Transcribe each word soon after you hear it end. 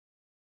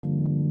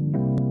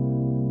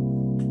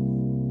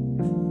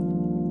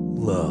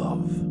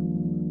love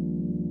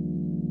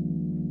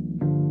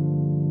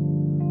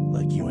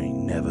like you ain't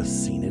never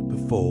seen it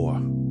before.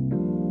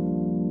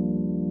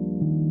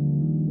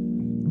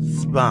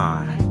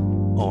 Spy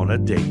on a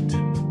date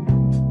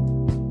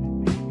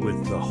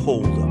with the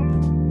Hold Up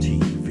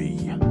TV.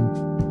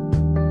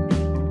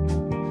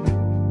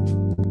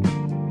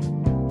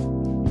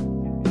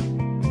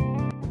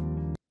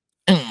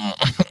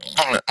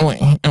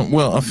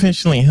 Well,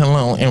 officially,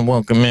 hello and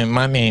welcome in.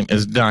 My name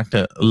is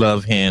Dr.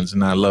 Love Hands,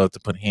 and I love to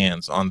put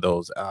hands on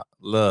those I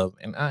love.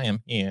 And I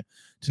am here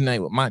tonight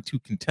with my two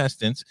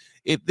contestants.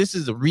 This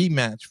is a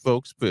rematch,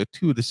 folks, for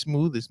two of the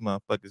smoothest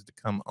motherfuckers to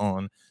come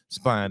on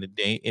Spy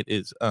today. It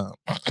is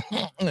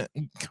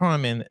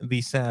Carmen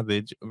the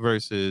Savage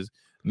versus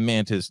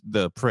Mantis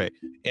the Prey.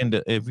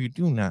 And if you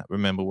do not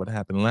remember what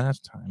happened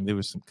last time, there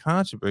was some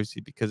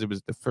controversy because it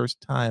was the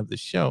first time of the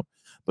show.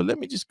 But let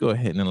me just go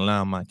ahead and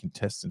allow my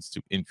contestants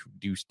to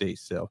introduce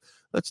themselves.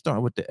 Let's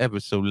start with the ever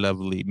so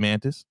lovely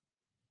Mantis.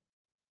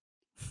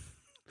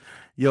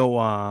 Yo,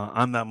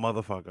 I'm that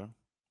motherfucker,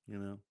 you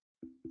know.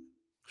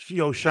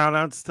 Yo, shout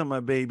outs to my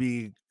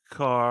baby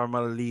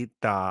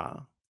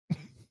Carmelita.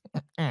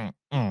 And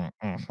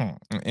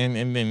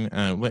then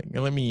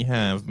let me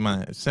have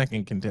my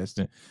second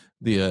contestant,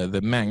 the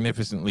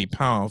magnificently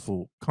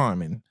powerful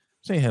Carmen.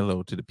 Say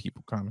hello to the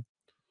people, Carmen.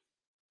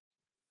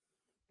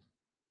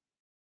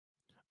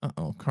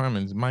 Uh-oh,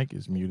 Carmen's mic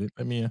is muted.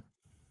 Let me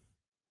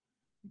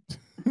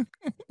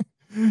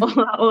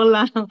Hola,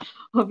 hola.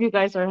 Hope you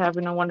guys are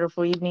having a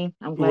wonderful evening.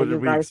 I'm glad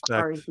you guys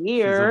are She's a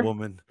here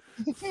woman.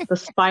 to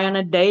spy on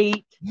a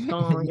date.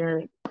 So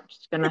you're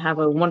just gonna have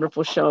a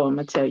wonderful show. I'm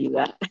gonna tell you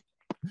that.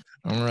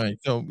 All right,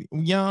 so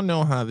y'all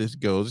know how this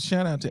goes.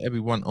 Shout out to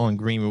everyone on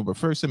Green Room, but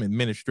first some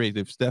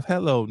administrative stuff.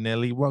 Hello,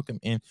 Nelly, welcome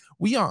in.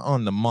 We are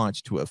on the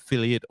march to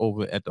affiliate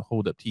over at the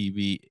Hold Up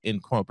TV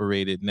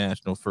Incorporated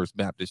National First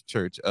Baptist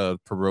Church of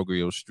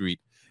Paroglio Street.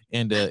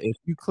 And if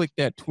you click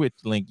that Twitch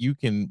link, you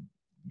can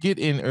get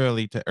in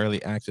early to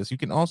early access. You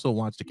can also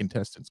watch the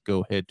contestants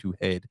go head to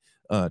head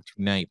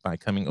tonight by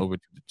coming over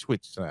to the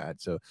Twitch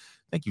side. So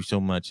thank you so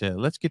much.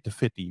 Let's get to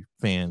 50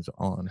 fans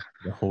on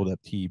the Hold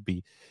Up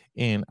TV.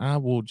 And I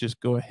will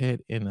just go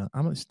ahead and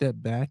I'm going to step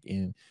back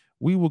and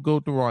we will go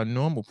through our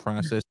normal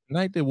process.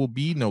 Tonight, there will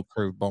be no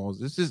curveballs.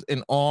 This is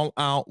an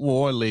all-out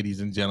war,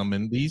 ladies and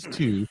gentlemen. These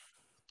two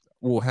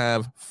will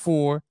have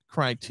 4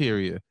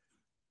 criteria.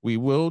 We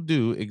will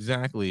do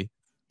exactly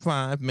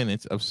 5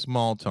 minutes of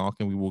small talk,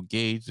 and we will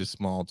gauge the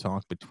small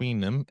talk between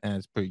them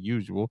as per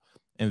usual.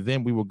 And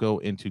then we will go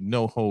into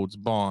no holds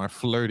bar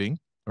flirting,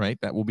 right?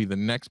 That will be the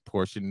next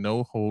portion,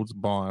 no holds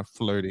bar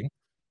flirting.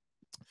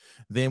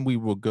 Then we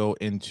will go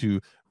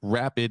into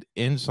rapid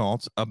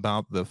insults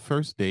about the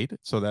first date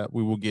so that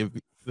we will give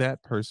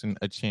that person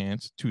a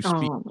chance to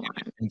speak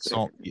and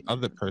insult the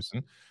other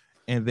person.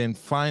 And then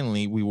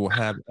finally, we will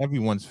have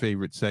everyone's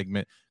favorite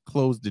segment,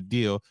 Close the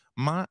Deal.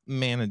 My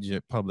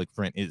manager, Public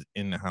Friend, is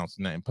in the house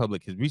tonight, and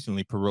Public has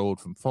recently paroled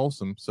from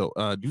Folsom. So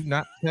do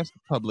not test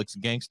Public's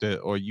gangster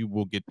or you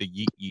will get the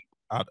yeet yeet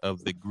out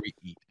of the greet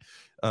eat.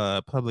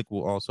 Public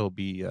will also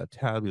be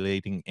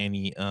tabulating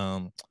any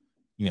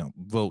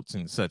votes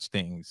and such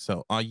things.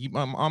 So are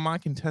my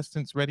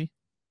contestants ready?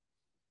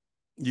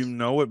 You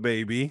know it,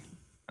 baby.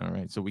 All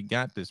right, so we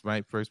got this,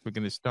 right? First, we're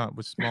going to start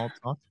with small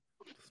talk.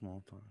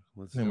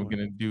 Then we're going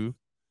to do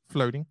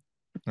flirting,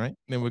 right?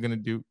 Then we're going to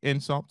do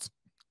insults,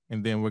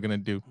 and then we're going to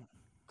do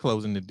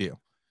closing the deal.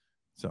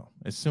 So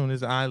as soon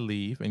as I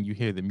leave and you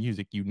hear the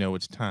music, you know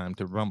it's time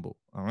to rumble.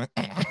 All right.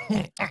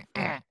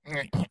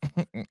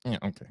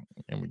 Okay,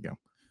 here we go.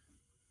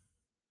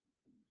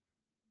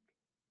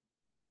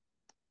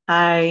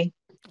 Hi.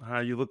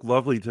 Hi, you look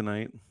lovely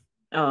tonight.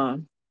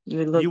 You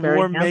look. You very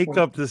wore handsome.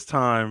 makeup this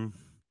time.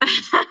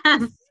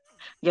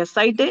 Yes,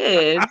 I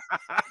did.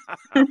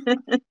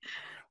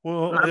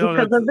 Well, not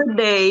because of the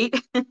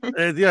date.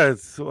 Yeah,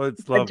 it's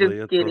lovely.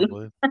 Just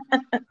kidding.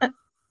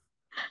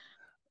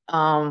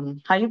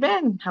 How you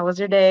been? How was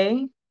your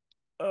day?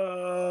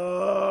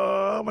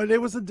 My day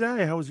was a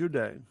day. How was your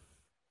day?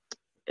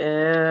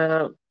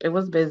 It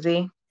was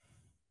busy.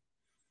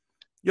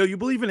 Yo, you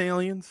believe in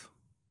aliens?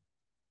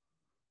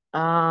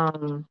 I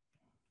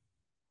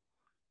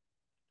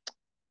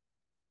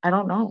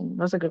don't know.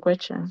 That's a good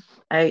question.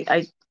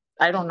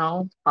 I don't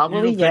know.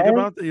 Probably, you don't think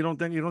about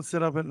that? You don't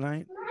sit up at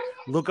night,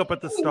 look up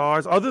at the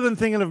stars. Other than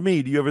thinking of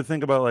me, do you ever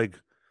think about, like,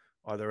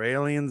 are there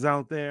aliens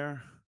out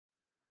there?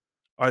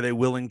 Are they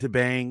willing to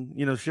bang?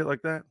 Shit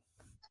like that.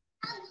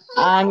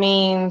 I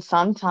mean,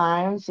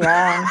 sometimes,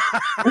 yeah.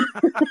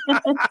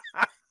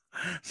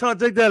 So I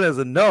take that as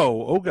a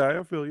no. Okay,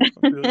 I feel you.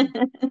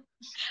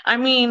 I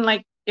mean,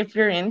 like, if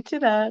you're into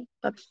that,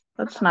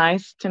 that's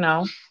nice to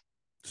know.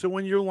 So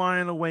when you're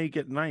lying awake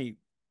at night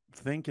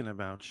thinking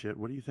about shit,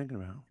 what are you thinking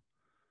about?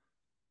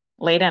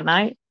 Late at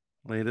night?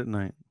 Late at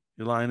night.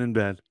 You're lying in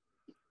bed.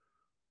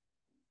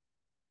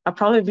 I'll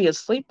probably be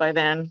asleep by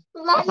then.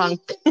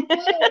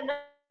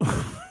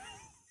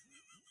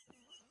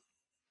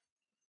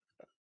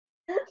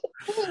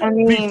 I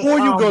mean, before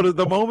you go to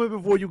the moment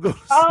before you go to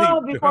sleep.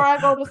 Oh, before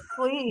I go to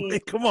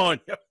sleep. Come on.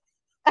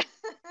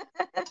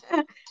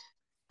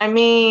 I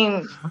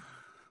mean,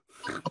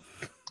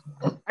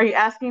 are you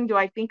asking, do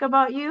I think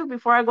about you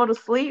before I go to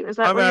sleep? Is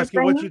that I'm what you're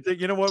asking what saying? you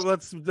think. You know what?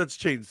 Let's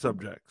change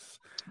subjects.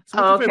 So,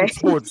 what's Oh, your okay. favorite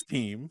sports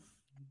team?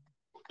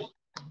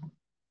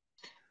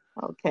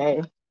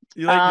 Okay.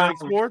 You Um, like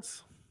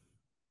sports?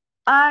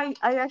 I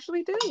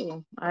actually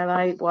do. I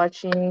like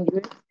watching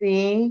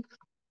UFC,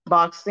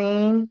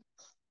 boxing.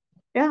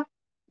 Yeah,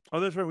 Oh,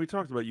 that's right. We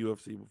talked about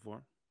UFC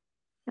before.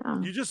 yeah,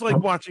 You just like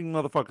watching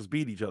motherfuckers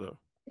beat each other.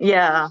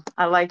 yeah.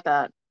 I like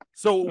that.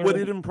 So, You would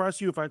it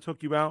impress you if I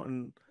took you out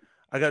and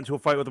I got into a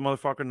fight with a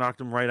motherfucker, knocked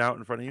him right out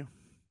in front of you?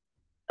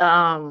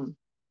 I Would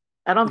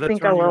don't that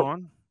think I turn you will.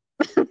 on?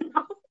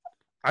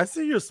 I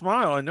see your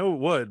smile. I know it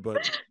would, but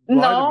lie to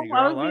No, me,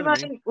 I girl. would be Lie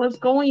to me. like, what's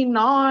going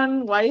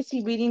on? Why is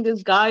he beating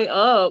this guy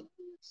up?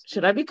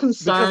 Should I be Because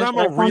concerned? I'm Should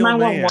I a call real man.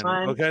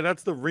 911? Okay,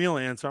 that's the real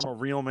answer. I'm a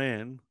real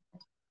man.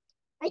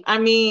 I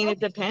mean, it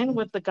depends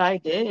what the guy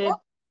did.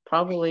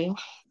 Probably.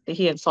 Did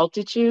he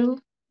insulted you?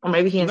 Or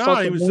maybe he No,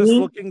 he insulted was just me?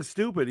 looking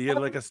stupid. He had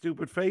like a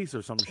stupid face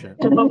or some shit.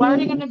 But why are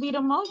you gonna beat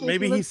him up if he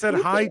Maybe he looks said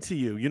hi stupid? to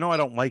you. You know, I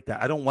don't like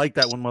that. I don't like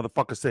that when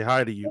motherfuckers say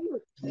hi to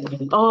you.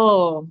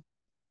 Oh,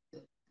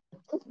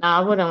 no, I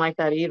wouldn't like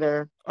that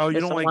either. Oh, If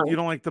you someone,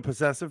 don't like the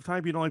possessive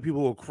type? You don't like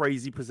people who are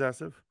crazy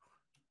possessive?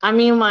 I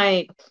mean,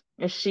 like,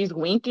 if she's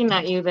winking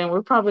at you, then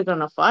we're probably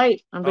gonna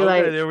fight.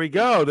 Okay, there we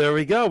go. There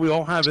we go. We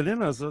all have it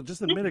in us. So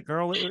just admit it,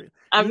 girl.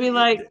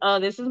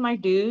 this is my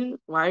dude.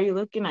 Why are you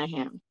looking at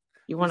him?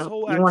 This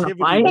whole You wanna activity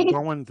fight? we're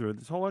going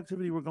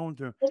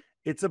through,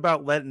 it's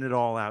about letting it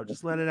all out.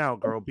 Just let it out,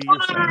 girl. Be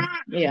yourself.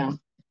 Yeah,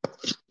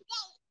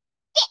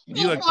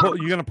 You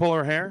gonna pull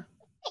her hair?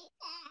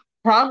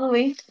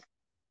 probably.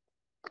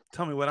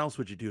 Tell me what else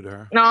would you do to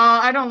her? No,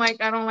 I don't like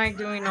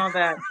doing all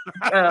that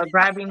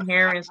grabbing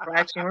hair and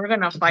scratching. We're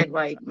gonna fight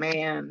like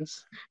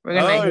mans. We're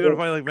gonna Oh, hit you're gonna it.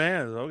 fight like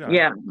Vans. Okay.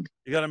 Yeah.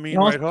 You got a mean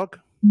No, right hook?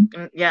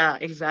 yeah,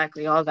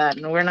 exactly. All that.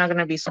 And we're not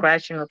gonna be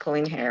scratching or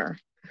pulling hair.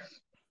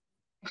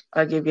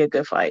 I'll give you a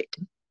good fight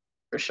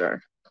for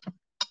sure.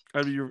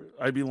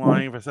 I'd be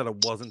lying if I said I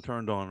wasn't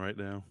turned on right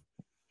now.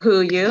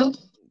 Who you?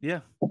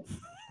 Yeah.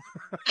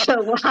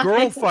 Why?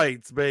 Girl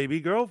fights, baby.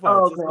 Girl fights.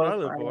 Oh, That's what I girl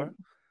live fight. for.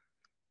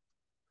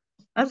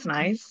 That's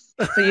nice.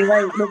 So you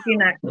like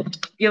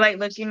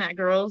looking at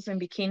girls in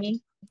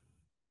bikini?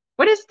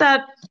 What is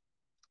that?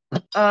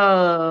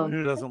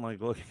 Who doesn't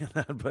like looking at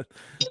that? But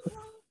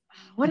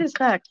What is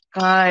that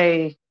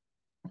guy?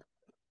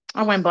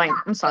 I went blank.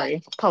 I'm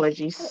sorry.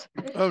 Apologies.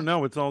 oh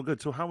no, it's all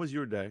good. So how was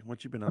your day?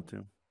 What you been up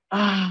to?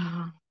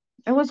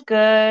 It was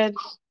good.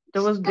 It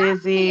was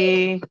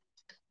busy.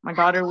 My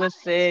daughter was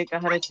sick. I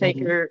had to take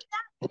her.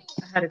 I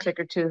had to take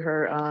her to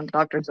her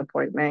doctor's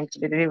appointment. She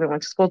didn't even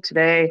went to school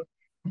today.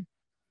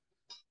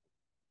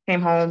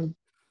 Came home,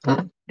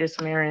 did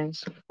some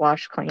errands,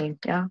 wash, clean.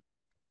 Yeah,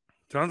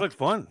 Sounds like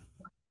fun.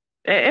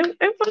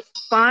 it was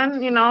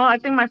fun. You know, I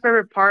think my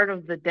favorite part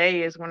of the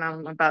day is when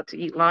I'm about to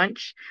eat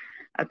lunch.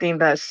 I think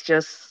that's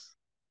just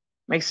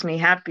makes me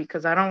happy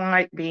because I don't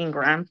like being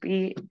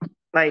grumpy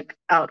like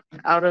out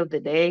of the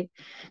day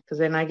because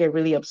then I get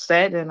really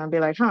upset and I'll be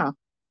like, huh,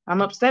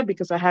 I'm upset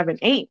because I haven't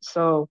ate.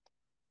 So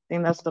I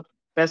think that's the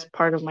best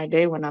part of my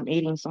day when I'm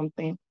eating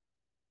something.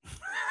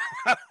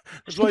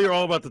 That's why you're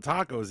all about the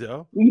tacos,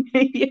 yo.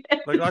 Yeah.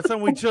 Like last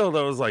time we chilled,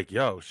 I was like,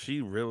 "Yo, she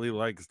really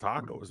likes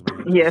tacos,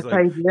 man." She's Yes, like,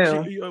 I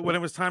do. when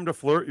it was time to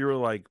flirt, you were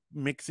like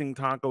mixing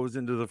tacos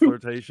into the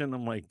flirtation.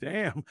 I'm like,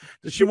 "Damn,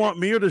 does she want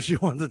me or does she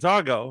want the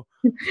taco?"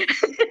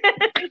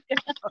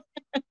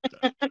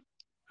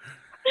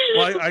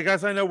 Well, I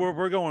guess I know where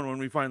we're going when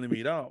we finally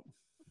meet up.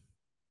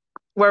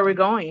 Where are we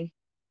going?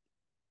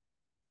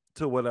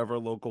 To whatever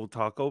local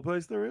taco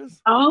place there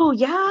is. Oh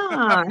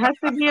yeah, it has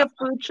to be a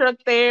food truck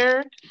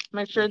there.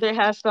 Make sure they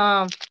have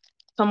some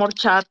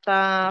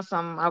horchata,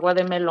 some agua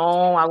de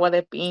melón, agua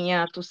de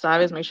piña. Tú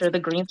sabes. Make sure the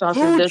green sauce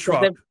is Food good.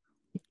 truck.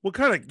 What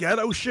kind of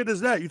ghetto shit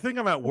is that? You think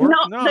I'm at work?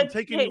 No, No, I'm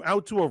taking you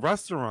out to a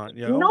restaurant,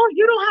 no, yo.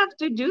 you don't have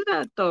to do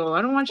that though.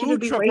 I don't want you to Food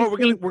be truck. What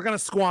wasting. we're gonna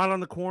squat on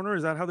the corner?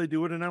 Is that how they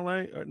do it in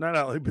LA? Not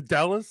LA, but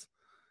Dallas.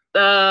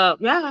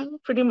 Yeah,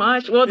 pretty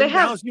much. Well, they In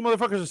have. Dallas, you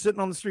motherfuckers are sitting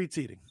on the streets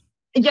eating.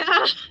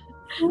 Yeah.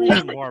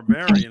 Freaking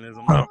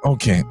barbarianism.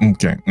 Okay.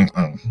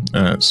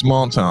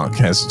 Small talk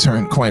has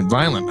turned quite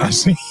violent. I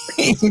see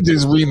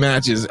this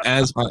rematch is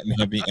as hot and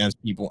heavy as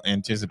people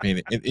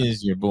anticipated. It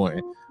is your boy,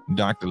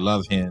 Dr.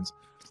 Lovehands,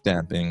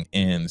 stepping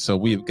in. So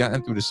we've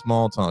gotten through the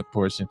small talk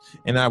portion,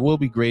 and I will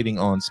be grading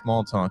on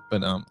small talk,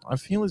 but I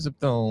feel as if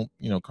though,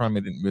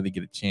 Carmen didn't really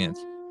get a chance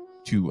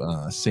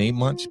to say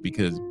much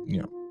because,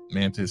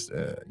 Mantis,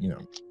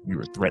 you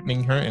were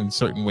threatening her in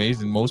certain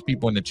ways, and most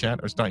people in the chat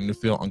are starting to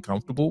feel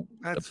uncomfortable.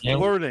 That's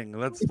flirting.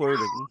 That's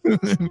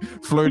flirting.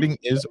 Flirting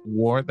is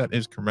war. That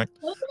is correct.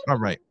 All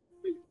right.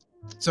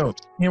 So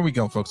here we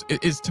go, folks.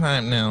 It is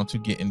time now to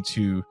get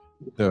into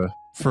the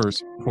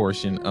first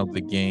portion of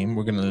the game.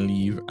 We're gonna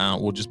leave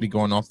out. We'll just be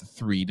going off the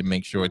 3 to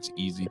make sure it's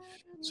easy.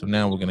 So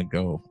now we're gonna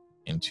go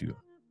into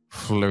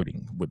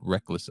flirting with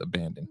reckless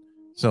abandon.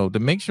 So to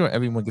make sure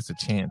everyone gets a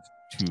chance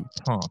to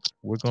talk,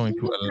 we're going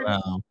to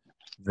allow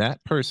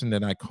that person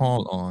that I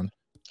call on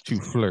to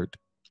flirt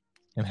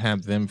and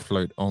have them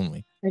flirt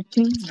only. I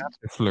think. You have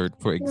to flirt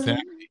for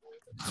exactly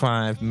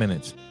 5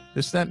 minutes.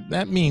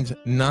 That means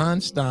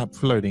non-stop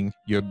flirting,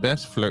 your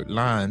best flirt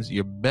lines,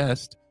 your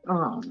best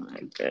Oh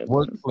my goodness.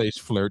 workplace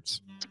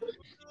flirts,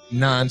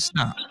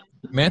 non-stop.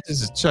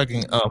 Mantis is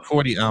chugging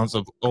 40 ounce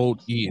of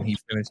Old E, and he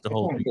finished the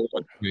whole thing in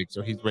 1 week,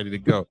 so he's ready to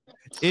go.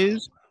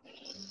 Is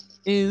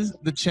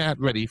the chat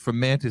ready for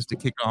Mantis to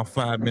kick off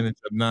 5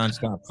 minutes of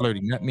non-stop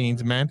flirting? That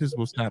means Mantis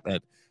will stop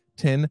at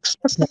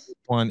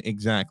 10:21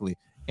 exactly.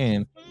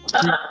 And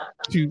 3,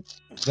 2,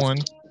 1,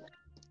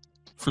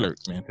 flirt,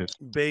 Mantis.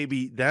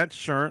 Baby, that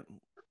shirt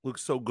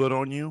looks so good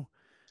on you.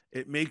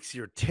 It makes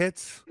your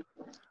tits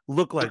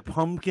look like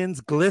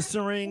pumpkins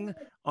glistening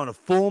on a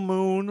full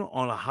moon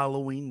on a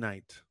Halloween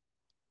night.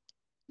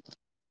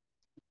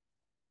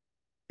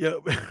 Yeah,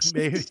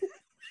 baby.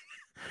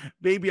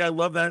 Baby, I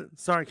love that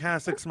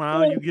sarcastic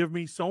smile you give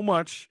me so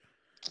much.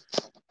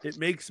 It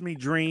makes me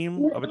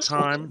dream of a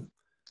time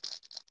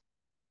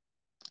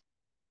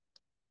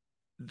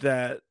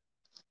that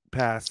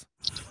pass.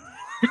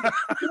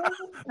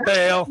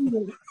 Bail.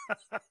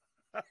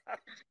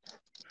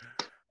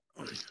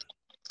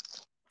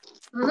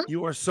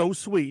 You are so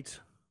sweet.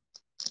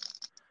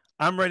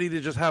 I'm ready to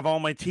just have all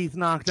my teeth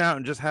knocked out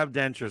and just have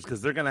dentures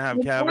because they're going to have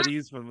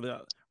cavities for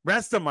the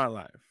rest of my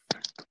life.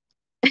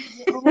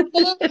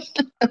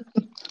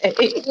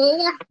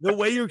 The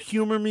way you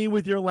humor me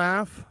with your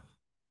laugh,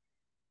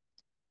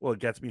 well, it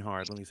gets me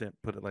hard. Let me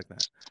put it like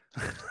that.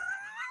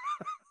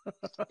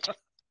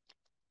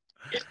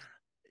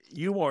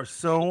 You are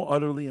so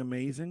utterly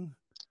amazing.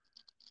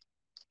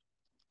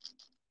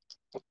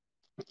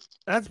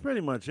 That's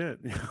pretty much it.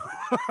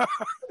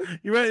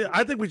 You ready?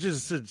 I think we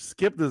should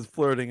skip this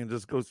flirting and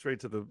just go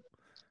straight to the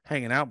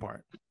hanging out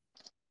part.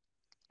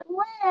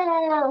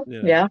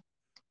 Yeah.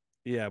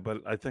 Yeah,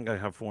 but I think I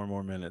have 4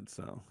 more minutes,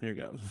 so here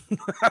goes.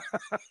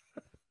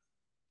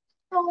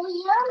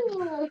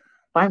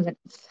 5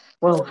 minutes.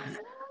 Well,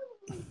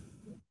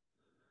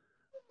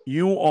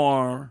 you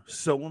are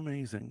so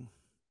amazing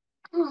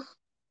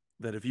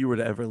that if you were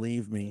to ever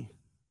leave me,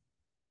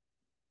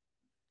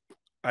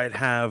 I'd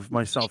have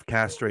myself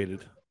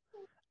castrated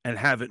and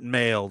have it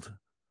mailed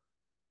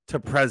to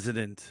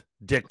President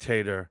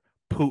Dictator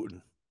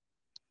Putin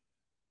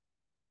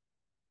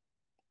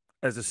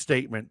as a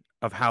statement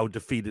of how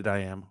defeated I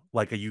am,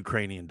 like a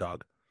Ukrainian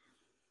dog.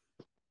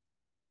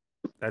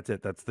 That's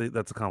it.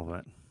 That's a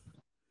compliment.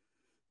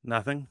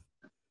 Nothing.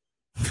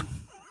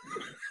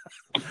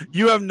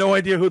 You have no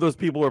idea who those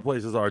people or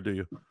places are, do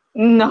you?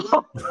 no,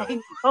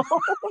 I know.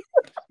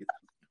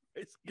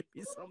 Give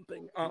me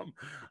something.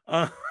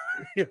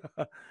 Yeah.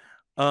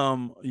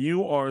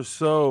 You are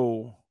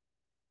so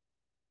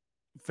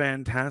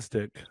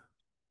fantastic.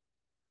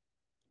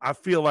 I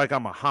feel like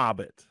I'm a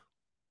hobbit.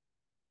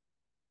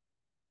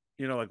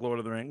 You know, like Lord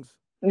of the Rings?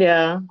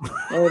 Yeah.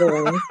 Lord of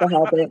the Rings, the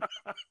Hobbit.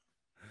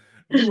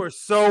 You are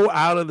so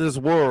out of this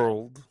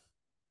world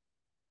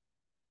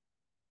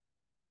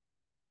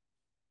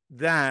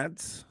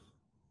that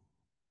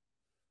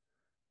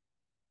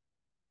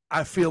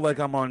I feel like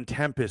I'm on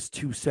Tempest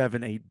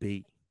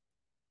 278b.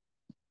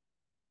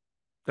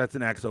 That's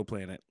an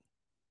exoplanet.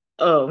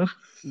 Oh.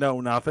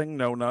 No, nothing.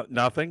 No,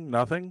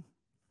 nothing.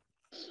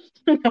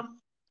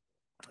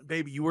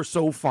 Baby, you are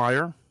so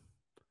fire.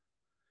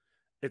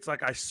 It's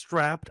like I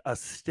strapped a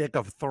stick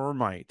of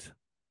thermite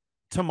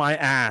to my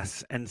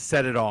ass and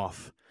set it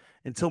off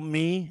until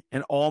me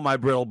and all my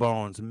brittle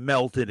bones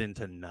melted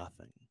into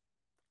nothing.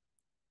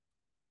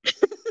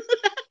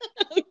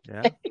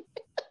 Yeah.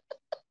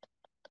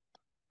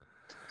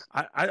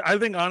 I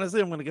think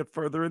honestly I'm going to get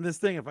further in this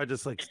thing if I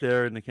just like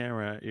stare in the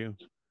camera at you.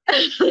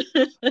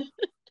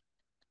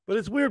 But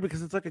it's weird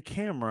because it's like a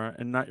camera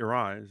and not your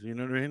eyes. You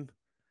know what I mean?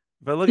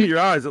 If I look at your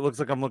eyes, it looks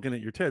like I'm looking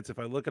at your tits. If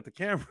I look at the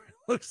camera, it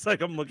looks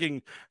like I'm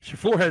looking at your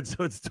forehead.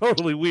 So it's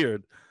totally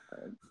weird.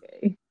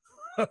 Okay.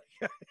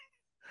 Okay.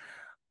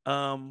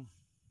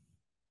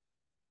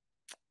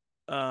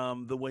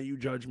 The way you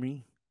judge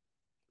me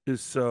is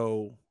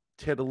so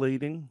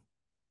titillating.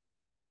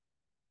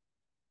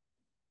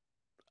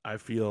 I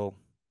feel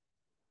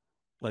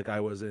like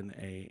I was in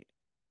a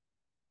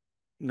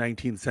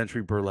 19th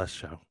century burlesque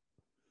show.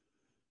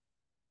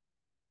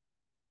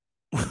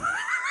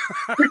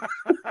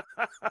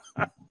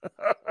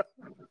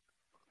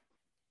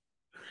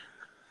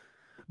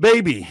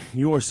 Baby,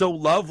 you are so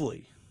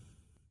lovely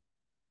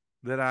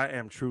that I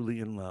am truly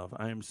in love.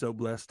 I am so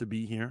blessed to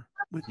be here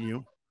with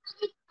you.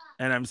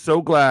 And I'm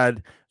so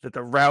glad that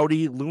the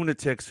rowdy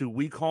lunatics who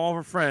we call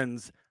our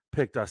friends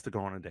picked us to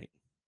go on a date.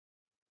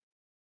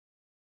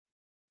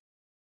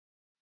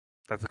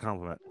 That's a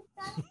compliment.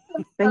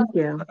 Thank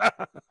you.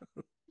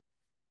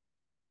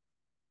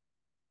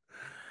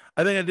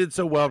 I think I did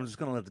so well. I'm just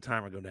going to let the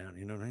timer go down.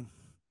 You know what I mean?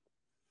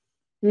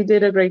 You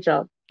did a great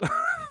job.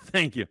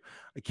 Thank you.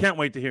 I can't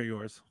wait to hear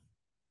yours.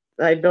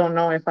 I don't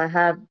know if I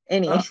have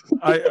any.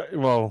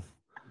 Well,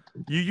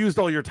 you used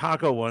all your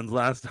taco ones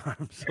last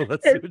time, so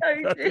let's see.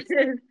 I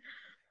did.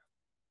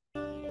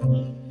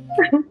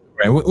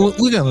 Right,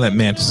 we're gonna let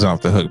Mantis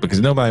off the hook because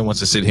nobody wants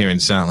to sit here in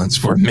silence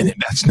for a minute.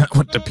 That's not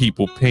what the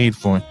people paid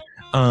for.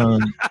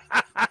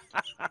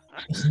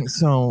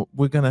 So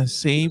we're gonna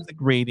save the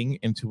grading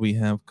until we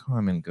have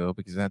Carmen go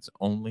because that's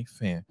only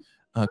fair.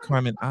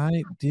 Carmen,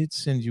 I did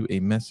send you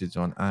a message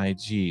on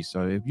IG,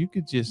 so if you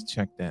could just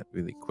check that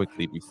really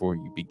quickly before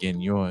you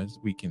begin yours,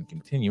 we can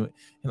continue it.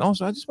 And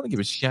also, I just want to give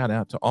a shout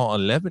out to all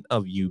 11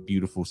 of you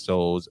beautiful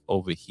souls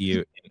over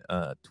here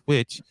in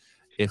Twitch.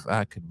 If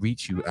I could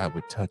reach you, I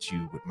would touch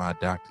you with my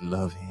Dr.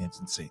 Love hands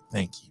and say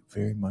thank you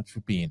very much for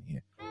being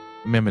here.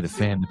 Remember to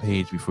fan the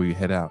page before you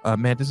head out.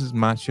 Man, this is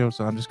my show,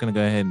 so I'm just gonna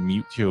go ahead and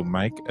mute your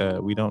mic.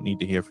 We don't need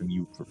to hear from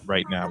you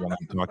right now while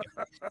I'm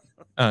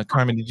talking.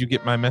 Carmen, did you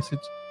get my message?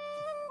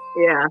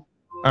 Yeah.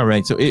 All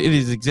right, so it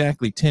is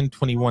exactly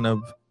 10:21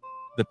 of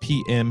the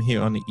PM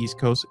here on the East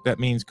Coast. That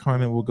means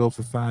Carmen will go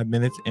for 5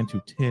 minutes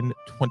into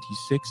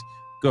 10:26.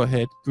 Go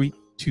ahead, 3,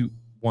 2,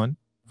 1,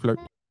 flirt.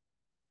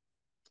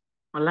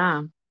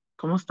 Hola,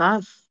 ¿cómo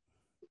estás?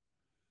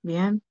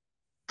 Bien,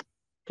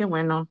 qué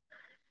bueno.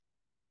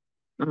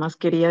 Nomás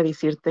quería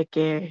decirte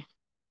que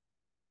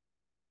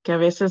a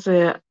veces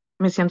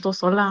me siento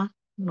sola,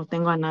 no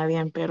tengo a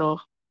nadie, pero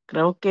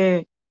creo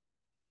que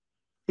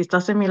si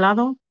estás en mi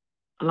lado,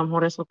 a lo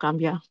mejor eso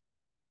cambia.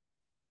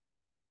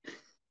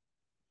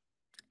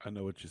 I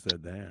know what you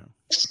said there.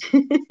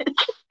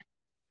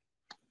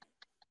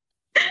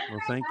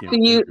 Well, thank you. Do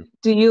you Thank you.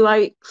 do you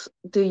like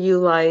do you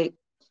like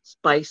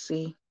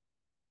spicy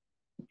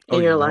Oh,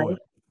 in you your know life?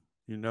 it.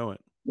 You know it.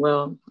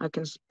 Well, I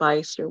can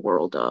spice your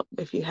world up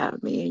if you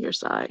have me in your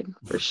side,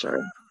 for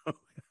sure.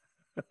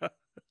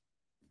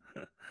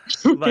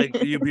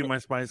 Like, you be my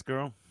Spice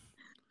Girl?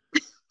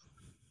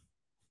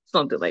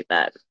 Something like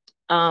that.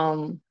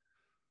 Um,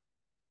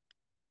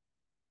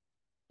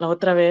 la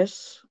otra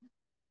vez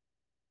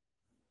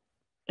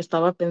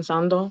estaba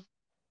pensando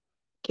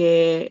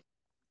que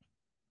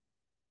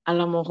a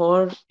lo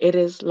mejor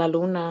eres la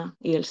luna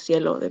y el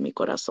cielo de mi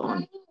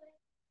corazón,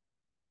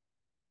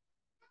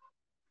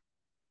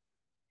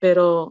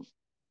 pero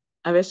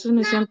a veces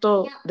me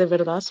siento de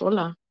verdad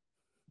sola.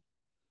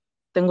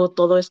 Tengo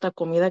toda esta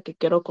comida que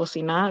quiero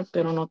cocinar,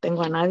 pero no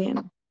tengo a nadie.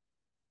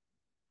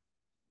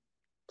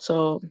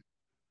 So,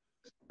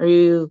 are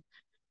you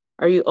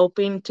are you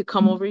open to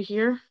come over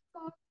here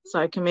so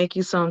I can make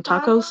you some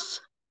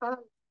tacos?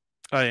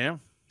 I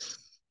am.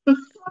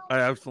 I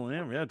absolutely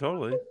am. Yeah,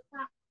 totally.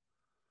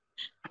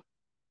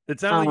 It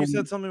sounded like you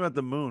said Um, something about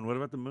the moon. What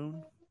about the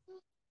moon?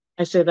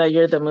 I say that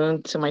you're the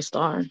moon to my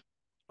star.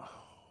 Oh,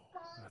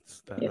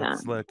 Yeah.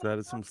 that's slick. That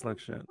is some slick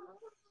shit.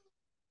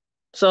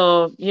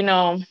 So,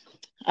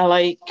 I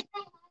like,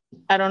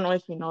 I don't know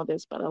if you know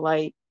this, but I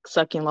like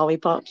sucking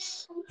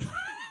lollipops.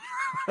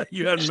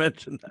 You hadn't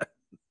mentioned that.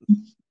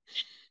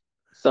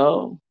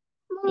 So,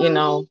 you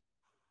know,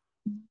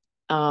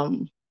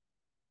 um,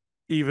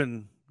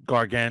 Even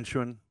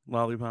gargantuan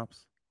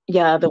lollipops.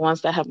 yeah, the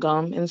ones that have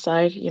gum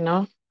inside.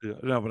 Yeah,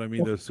 no, but I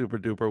mean those super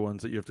duper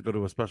ones that you have to go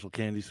to a special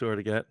candy store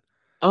to get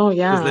Oh,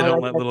 yeah, because they I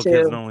don't like let that little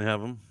kids too. normally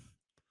have them.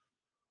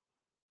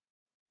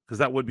 Because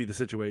that would be the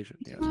situation.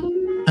 Yes.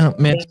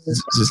 Man,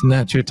 this is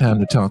not your time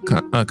to talk.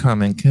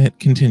 Carmen,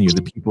 continue.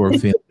 The people are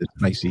feeling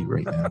spicy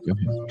right now. Go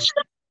ahead.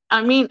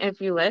 I mean,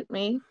 if you let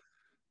me,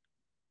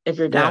 if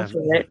you're down Yeah.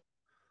 for it,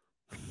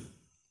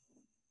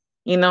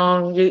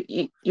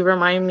 you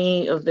remind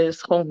me of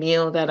this whole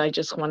meal that I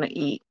just want to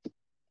eat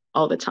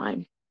all the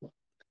time,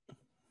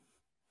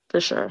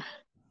 for sure.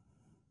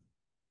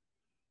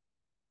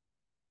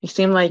 You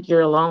seem like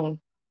you're alone.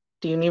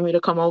 Do you need me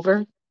to come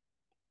over?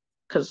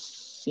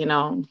 Because, I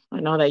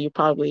know that you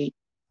probably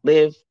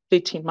live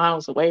 15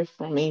 miles away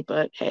from me,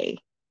 but hey,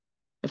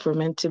 if we're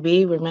meant to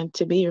be, we're meant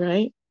to be,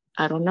 right?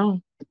 I don't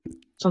know.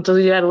 Sometimes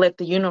you gotta let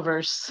the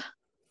universe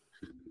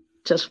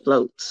just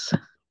floats,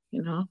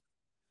 you know?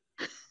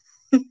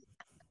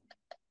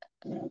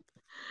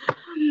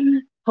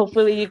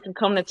 Hopefully you can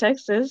come to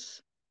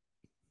Texas.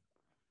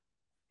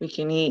 We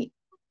can eat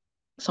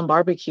some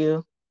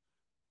barbecue.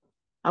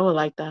 I would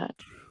like that.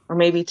 Or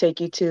maybe take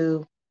you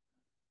to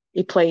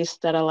a place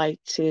that I like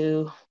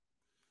to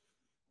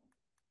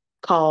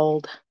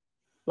called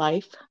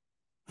Life,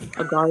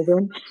 a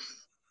garden.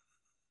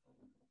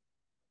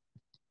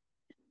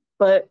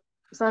 But,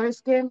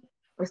 ¿sabes qué?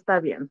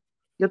 Está bien.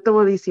 Yo te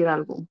voy a decir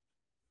algo,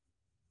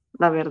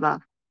 la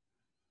verdad.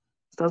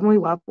 Estás muy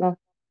guapo.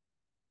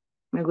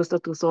 Me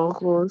gustan tus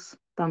ojos,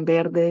 tan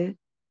verde.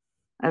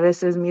 A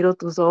veces miro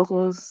tus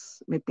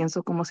ojos, me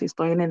pienso como si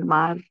estoy en el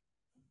mar.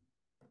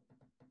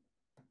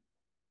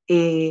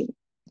 Y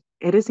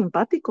eres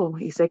simpático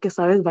y sé que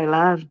sabes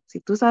bailar. Si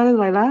tú sabes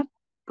bailar,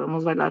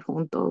 podemos bailar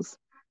juntos.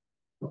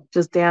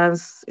 Just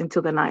dance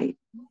into the night,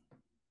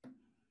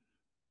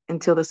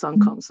 until the sun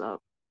comes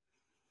up,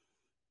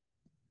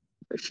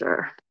 for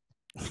sure.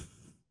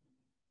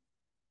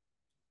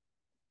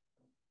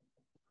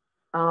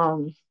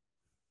 Um,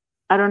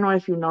 I don't know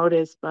if you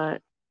noticed,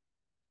 but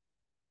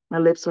my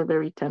lips are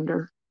very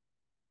tender.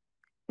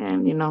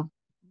 And,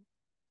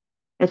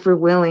 if we're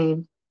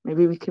willing,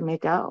 maybe we can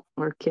make out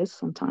or kiss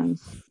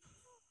sometimes.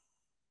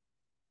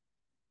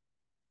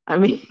 I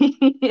mean,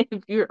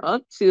 if you're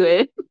up to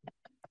it.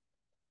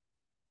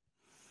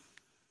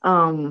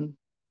 Um,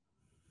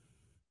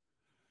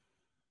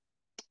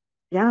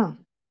 yeah,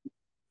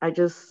 I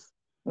just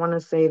want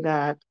to say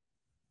that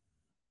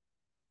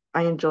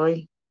I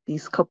enjoy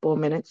these couple of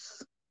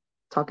minutes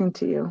talking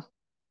to you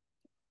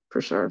for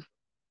sure.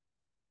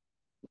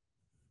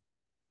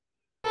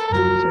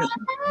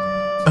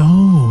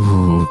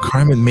 Oh,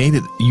 Carmen made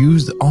it,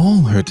 used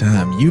all her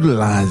time,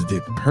 utilized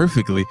it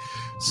perfectly.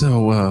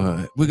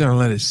 So we're gonna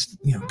let it,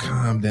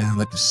 calm down,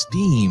 let the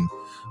steam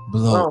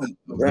blow Oh, out of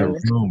the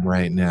goodness. room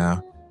right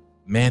now.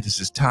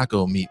 Mantis's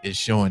taco meat is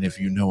showing, if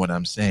you know what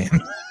I'm saying.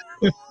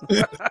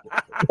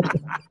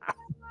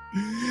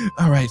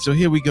 All right, so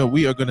here we go.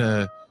 We are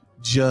gonna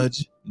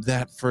judge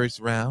that first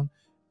round.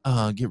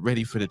 Get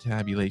ready for the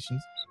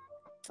tabulations.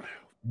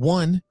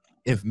 1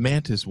 if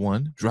Mantis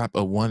won. Drop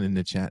a 1 in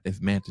the chat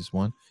if Mantis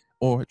won,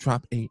 or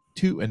drop a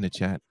 2 in the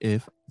chat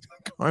if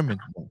Carmen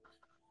won.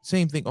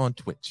 Same thing on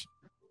Twitch.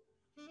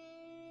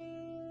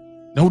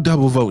 No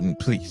double voting,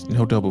 please.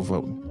 No double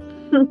voting.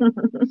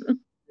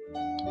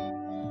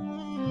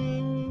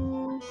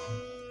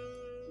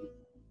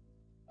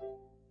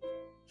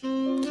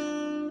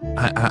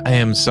 I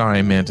am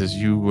sorry, Mantis.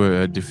 You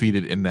were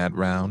defeated in that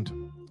round.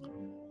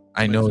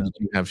 I know that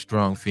you have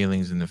strong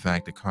feelings in the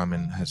fact that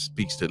Carmen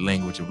speaks the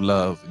language of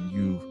love, and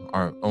you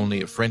are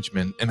only a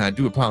Frenchman. And I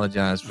do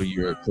apologize for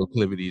your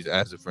proclivities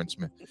as a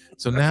Frenchman.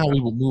 So now we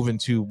will move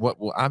into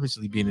what will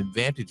obviously be an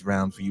advantage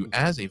round for you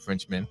as a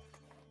Frenchman.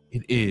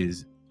 It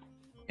is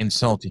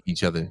insulting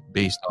each other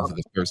based off of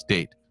the first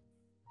date.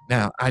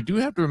 Now, I do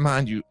have to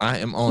remind you, I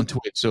am on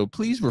Twitch, so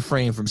please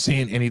refrain from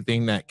saying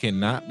anything that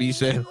cannot be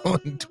said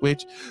on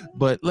Twitch.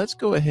 But let's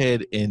go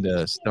ahead and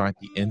start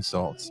the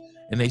insults.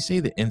 And they say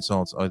the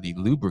insults are the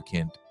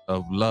lubricant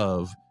of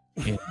love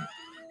in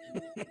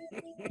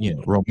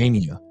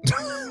Romania.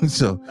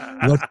 So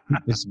let's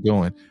keep this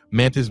going.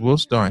 Mantis will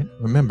start.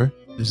 Remember,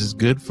 this is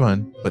good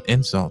fun, but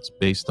insults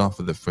based off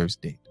of the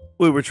first date.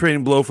 Wait, we're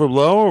trading blow for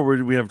blow, or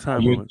do we have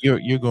time?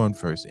 You're going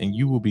first, and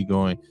you will be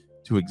going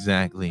to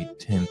exactly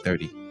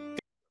 10:30.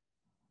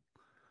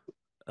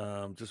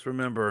 Just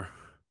remember,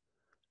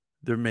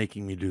 they're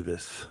making me do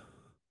this.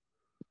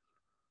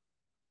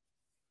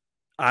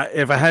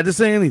 If I had to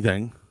say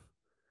anything,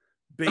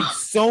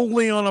 based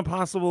solely on a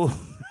possible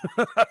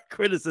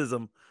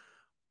criticism,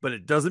 but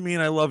it doesn't mean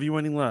I love you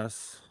any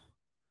less.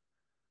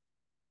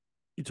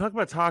 You talk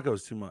about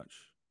tacos too much.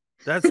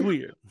 That's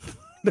weird.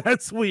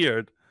 That's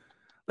weird.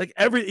 Like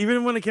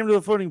even when it came to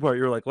the flirting part,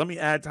 you were like, let me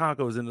add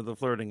tacos into the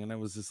flirting. And I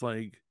was just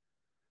like,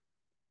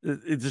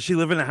 does she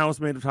live in a house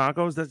made of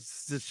tacos?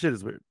 This shit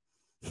is weird.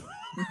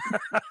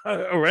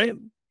 All right.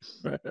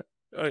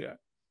 Okay.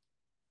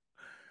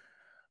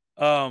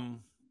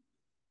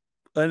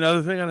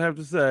 Another thing I'd have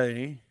to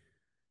say,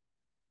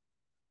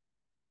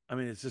 I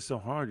mean, it's just so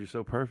hard. You're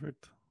so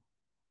perfect.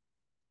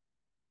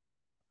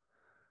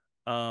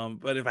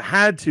 But if I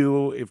had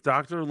to, if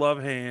Dr.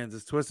 Love Hands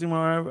is twisting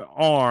my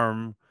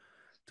arm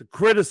to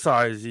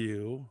criticize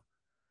you,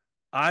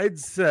 I'd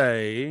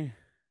say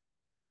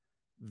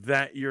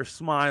that your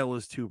smile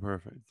is too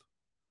perfect.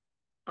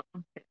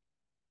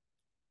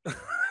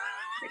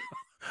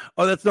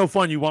 Oh, that's no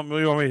fun. You want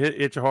me to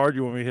hit you hard?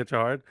 You want me to hit you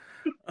hard?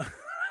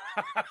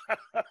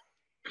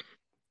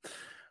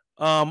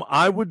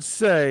 I would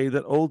say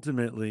that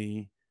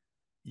ultimately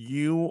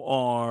you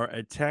are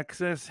a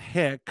Texas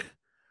hick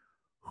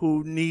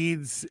who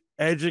needs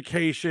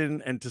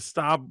education and to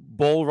stop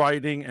bull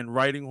riding and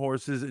riding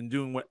horses and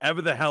doing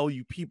whatever the hell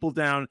you people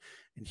down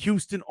in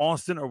Houston,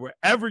 Austin, or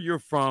wherever you're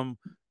from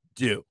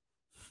do.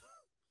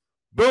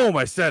 Boom,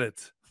 I said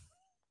it.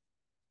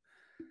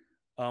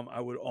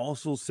 I would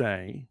also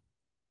say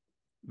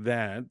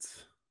that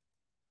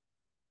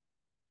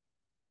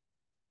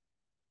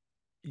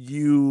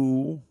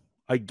you,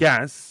 I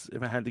guess,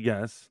 if I had to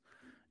guess,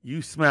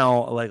 you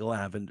smell like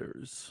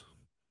lavenders.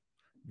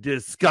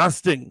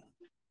 Disgusting.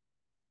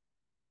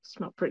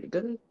 Smell pretty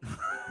good.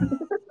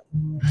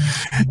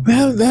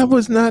 That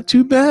was not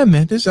too bad,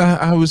 man.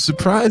 I was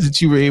surprised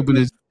that you were able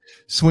to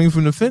swing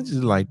from the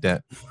fences like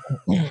that.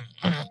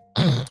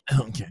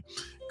 Okay,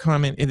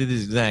 Carmen, it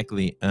is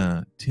exactly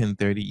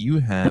 10:30. You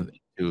have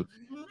to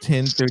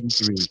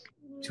 10:33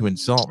 to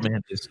insult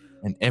Mantis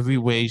in every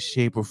way,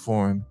 shape, or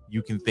form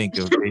you can think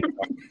of based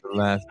on the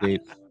last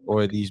date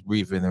or these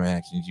brief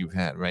interactions you've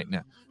had right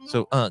now.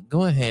 So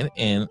go ahead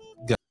and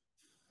go.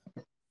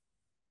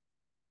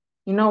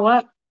 You know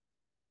what?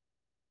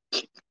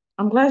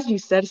 I'm glad you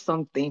said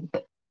something.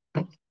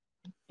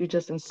 You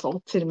just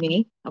insulted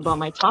me about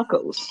my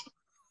tacos.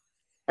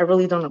 I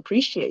really don't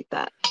appreciate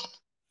that.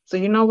 So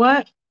you know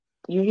what?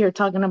 You here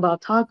talking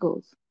about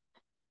tacos.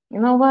 You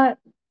know what?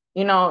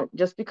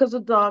 Just because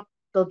of the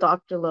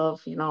Dr.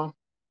 Love, I'm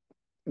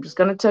just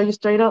gonna tell you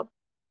straight up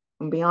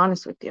and be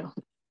honest with you.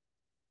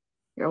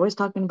 You're always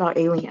talking about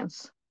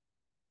aliens.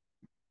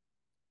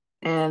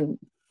 And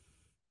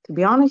to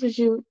be honest with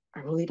you, I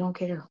really don't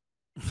care.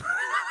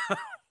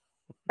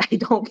 I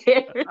don't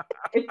care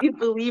if you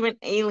believe in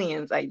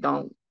aliens. I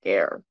don't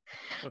care.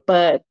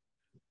 But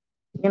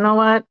you know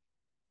what?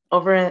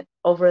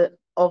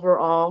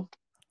 Overall,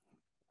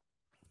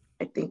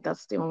 I think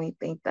that's the only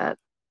thing that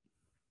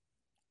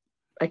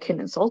I can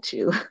insult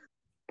you.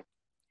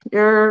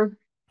 You're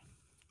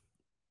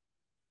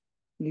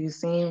you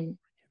seem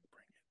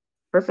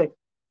perfect,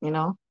 you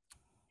know,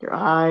 your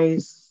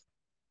eyes,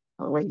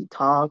 the way you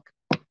talk,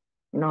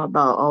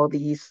 about all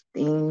these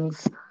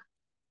things,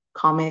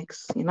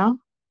 comics,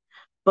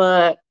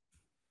 But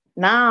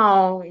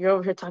now you're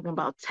over here talking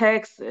about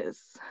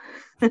Texas.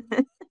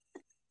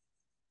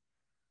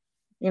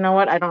 You know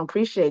what? I don't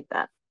appreciate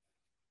that.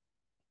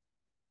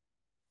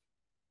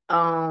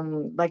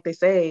 Like they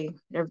say,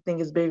 everything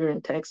is bigger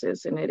in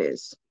Texas, and it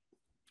is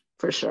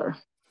for sure.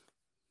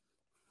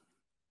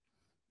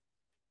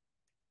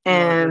 You don't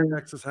like my And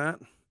Texas hat?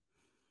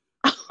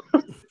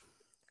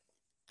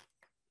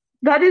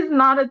 that is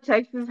not a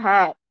Texas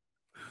hat,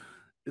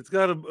 It's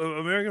got a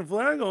American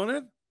flag on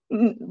it.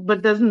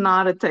 but that's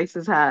not a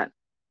Texas hat.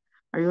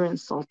 Are you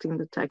insulting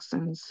the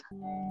Texans?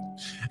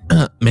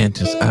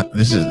 Mantis,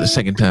 this is the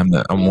second time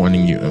that I'm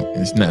warning you.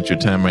 It's not your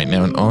time right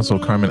now. And also,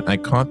 Carmen, I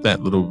caught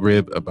that little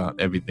rib about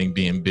everything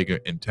being bigger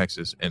in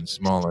Texas and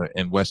smaller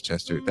in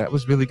Westchester. That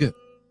was really good.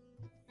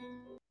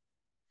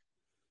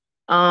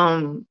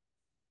 Um,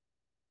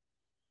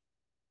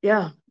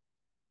 yeah,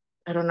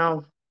 I don't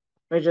know.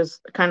 It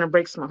just kind of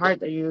breaks my heart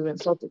that you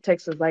insulted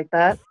Texas like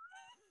that.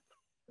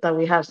 That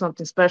we have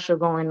something special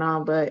going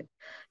on, but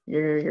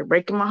you're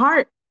breaking my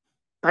heart.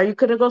 Thought you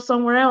could have go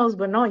somewhere else,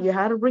 but no, you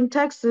had to bring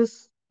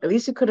Texas. At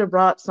least you could have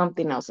brought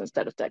something else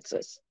instead of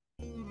Texas.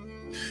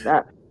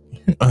 That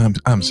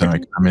I'm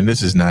sorry, Carmen.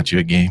 This is not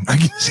your game. I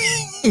can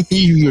see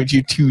you're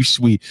too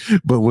sweet.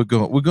 But we're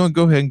going to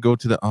go ahead and go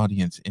to the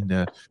audience,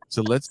 and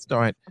so let's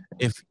start.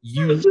 If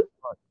you,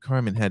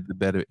 Carmen, had the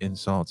better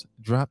insults,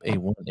 drop a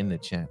 1 in the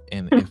chat,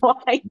 and if no,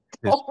 I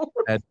this don't.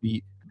 had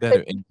the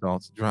better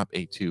insults, drop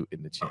a 2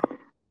 in the chat.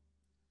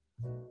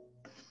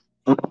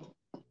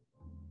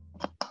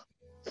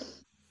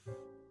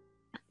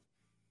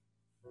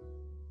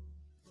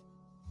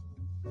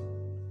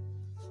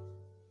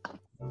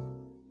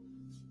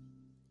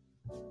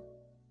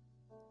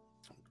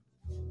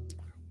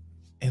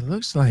 It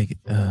looks like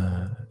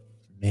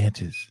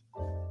Mantis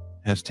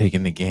has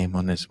taken the game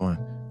on this one.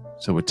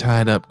 So we're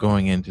tied up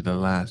going into the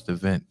last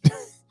event.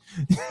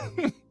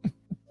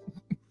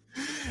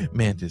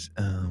 Mantis,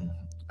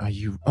 are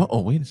you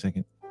wait a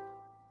second.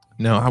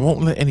 No, I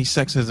won't let any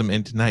sexism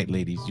in tonight,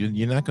 ladies.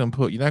 You're not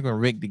gonna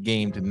rig the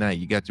game tonight.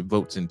 You got your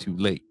votes in too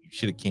late. You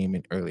should have came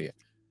in earlier.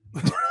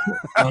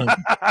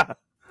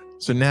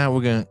 So now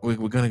we're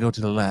gonna go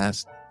to the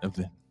last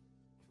event.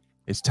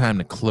 It's time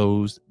to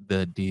close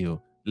the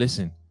deal.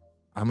 Listen,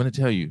 I'm gonna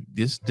tell you,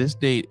 this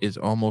date is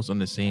almost on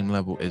the same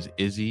level as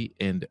Izzy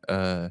and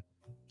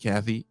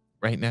Kathy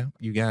right now.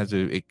 You guys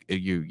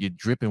you're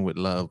dripping with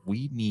love.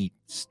 We need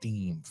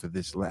steam for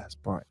this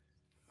last part.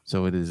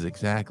 So it is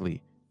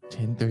exactly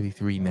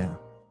 10:33 now.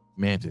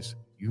 Mantis,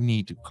 you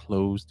need to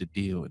close the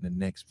deal in the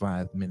next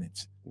 5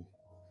 minutes.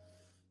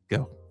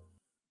 Go.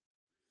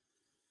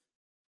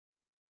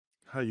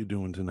 How you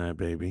doing tonight,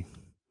 baby?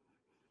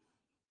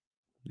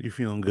 You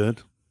feeling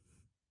good?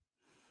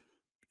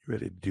 You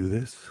ready to do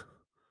this?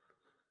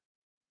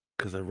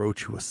 Because I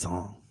wrote you a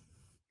song.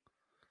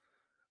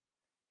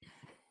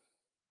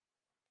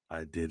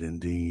 I did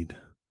indeed.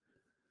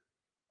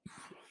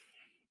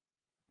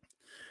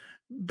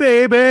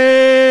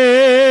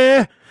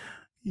 Baby,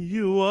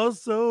 you are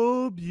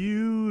so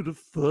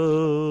beautiful.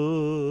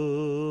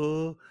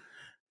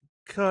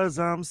 Cause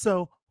I'm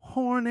so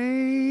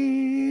horny.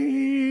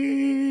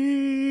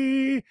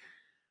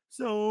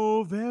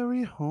 So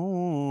very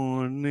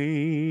horny.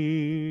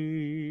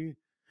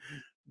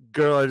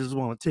 Girl, I just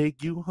want to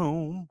take you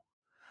home.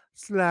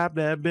 Slap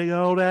that big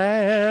old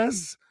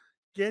ass.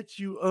 Get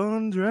you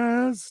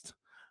undressed.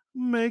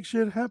 Make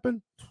shit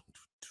happen.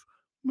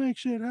 Make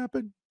shit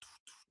happen.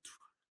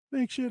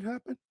 Make shit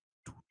happen.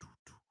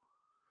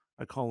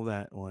 I call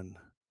that one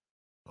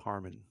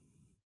Carmen.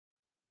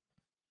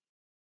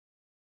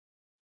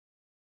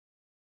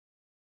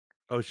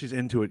 Oh, she's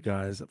into it,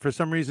 guys. For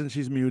some reason,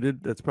 she's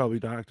muted. That's probably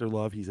Dr.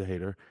 Love. He's a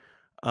hater.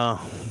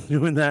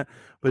 Doing that,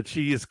 but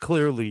she is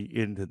clearly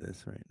into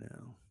this right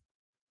now.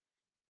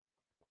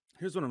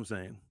 Here's what I'm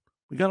saying.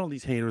 We got all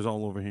these haters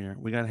all over here.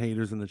 We got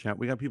haters in the chat.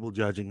 We got people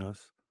judging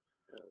us.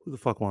 Who the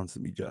fuck wants to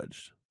be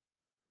judged?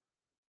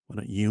 Why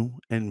don't you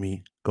and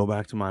me go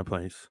back to my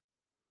place?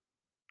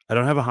 I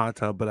don't have a hot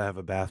tub, but I have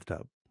a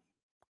bathtub.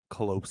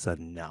 Close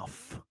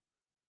enough.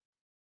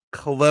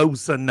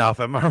 Close enough.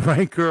 Am I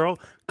right, girl?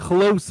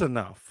 Close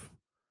enough.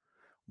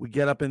 We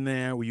get up in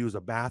there. We use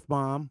a bath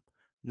bomb,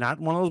 not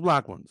one of those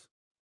black ones.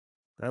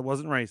 That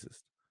wasn't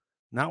racist.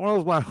 Not one of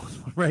those black ones.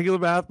 Regular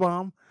bath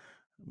bomb.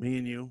 Me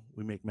and you,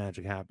 we make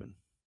magic happen.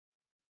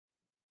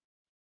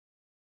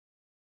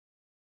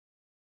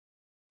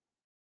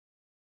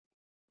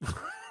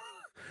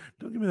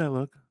 Don't give me that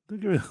look. Don't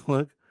give me that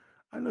look.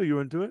 I know you're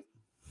into it.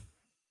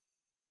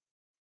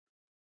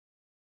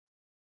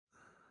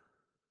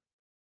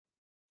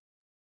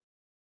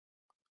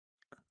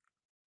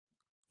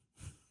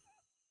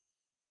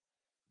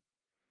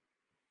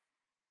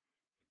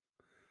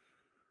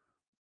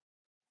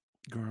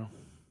 Girl,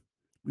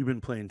 we've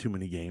been playing too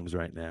many games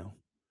right now.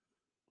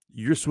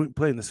 You're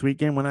playing the sweet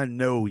game when I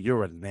know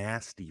you're a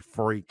nasty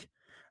freak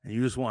and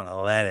you just want to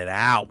let it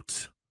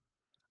out.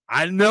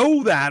 I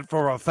know that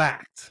for a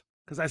fact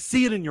because I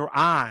see it in your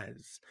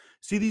eyes.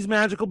 See these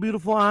magical,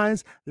 beautiful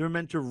eyes? They were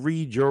meant to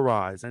read your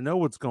eyes. I know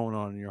what's going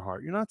on in your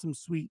heart. You're not some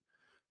sweet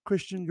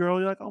Christian girl.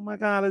 You're like, oh my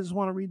God, I just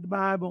want to read the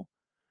Bible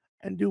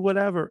and do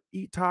whatever,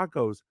 eat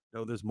tacos.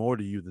 No, there's more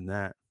to you than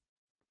that.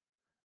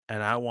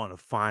 And I want to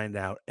find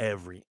out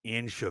every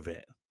inch of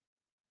it.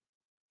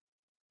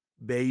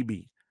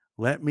 Baby,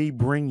 let me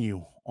bring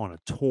you on a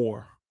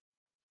tour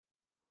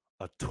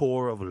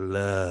of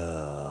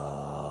love.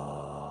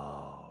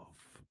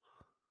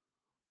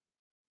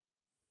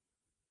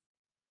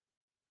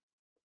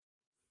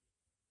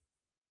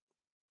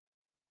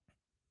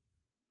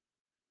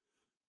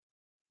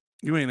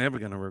 You ain't ever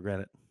going to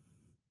regret it.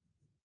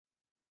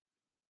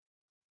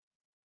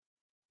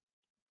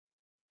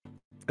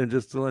 And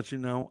just to let you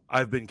know,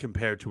 I've been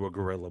compared to a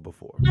gorilla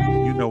before.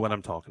 You know what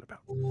I'm talking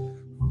about.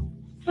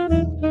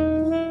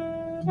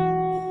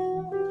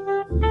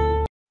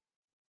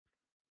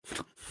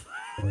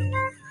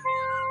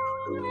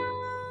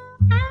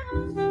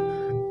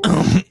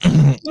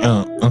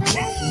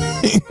 Okay.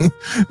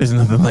 There's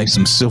nothing like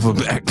some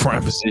silverback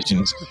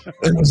propositions.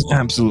 It was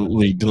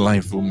absolutely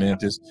delightful,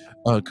 Mantis.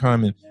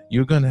 Carmen,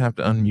 you're going to have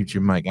to unmute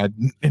your mic.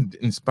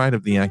 In spite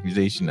of the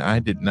accusation, I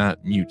did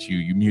not mute you.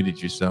 You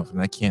muted yourself,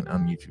 and I can't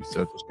unmute you.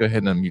 So just go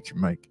ahead and unmute your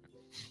mic.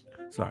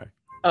 Sorry.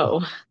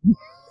 Oh.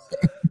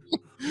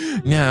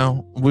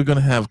 Now, we're going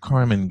to have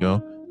Carmen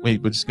go.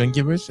 Wait, we're just going to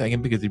give her a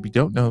second because if you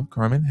don't know,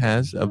 Carmen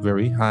has a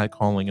very high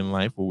calling in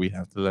life where we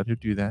have to let her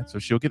do that. So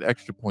she'll get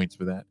extra points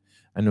for that.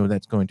 I know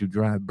that's going to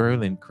drive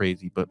Berlin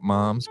crazy, but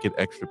moms get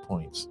extra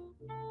points.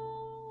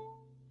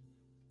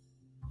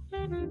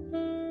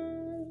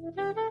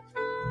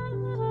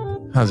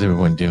 How's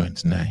everyone doing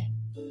tonight?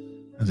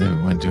 How's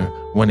everyone doing?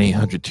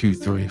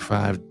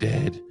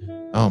 1-800-235-DEAD.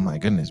 Oh my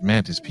goodness,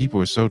 Mantis, people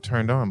were so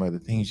turned on by the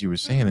things you were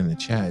saying in the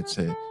chat.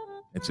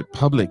 It's a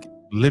public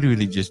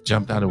literally just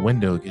jumped out a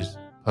window because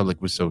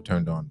public was so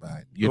turned on by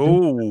it.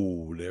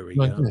 There we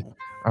go. Good.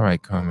 All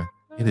right, Carmen.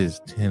 It is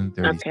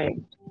 10:30. Okay.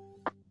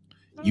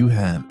 You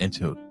have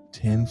until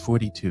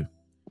 10:42 to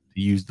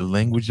use the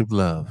language of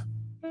love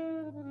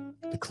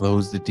to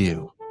close the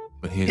deal.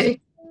 But here's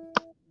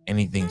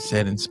anything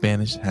said in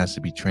Spanish has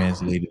to be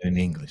translated in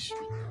English.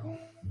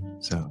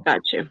 So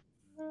got you.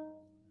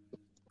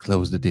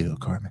 Close the deal,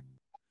 Carmen.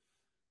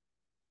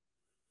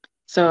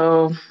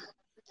 So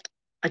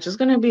I'm just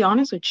gonna be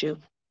honest with you.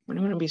 I'm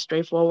gonna be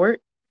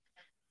straightforward.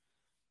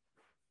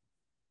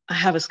 I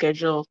have a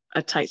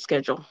tight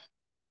schedule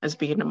as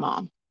being a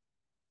mom.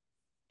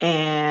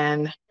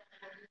 And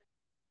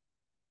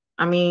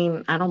I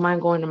mean, I don't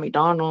mind going to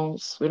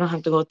McDonald's. We don't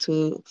have to go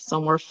to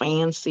somewhere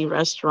fancy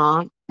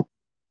restaurant.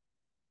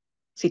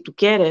 Si tú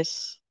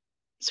quieres,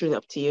 it's really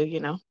up to you, you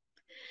know.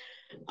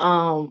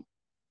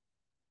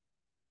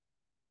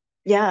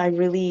 Yeah, I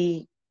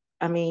mean,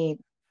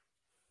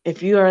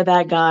 if you are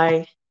that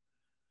guy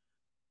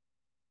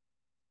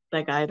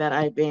that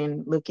I've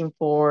been looking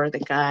for, the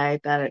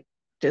guy that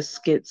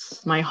just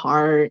gets my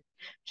heart,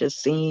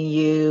 just seeing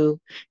you,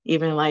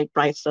 even like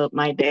brights up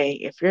my day.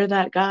 If you're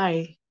that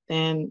guy,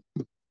 then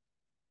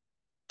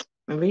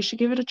maybe you should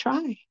give it a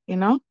try, you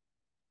know?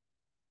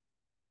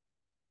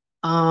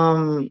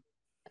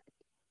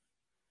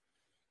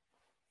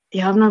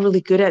 Yeah, I'm not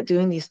really good at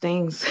doing these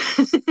things.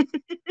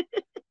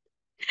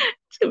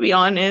 To be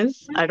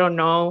honest, I don't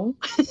know.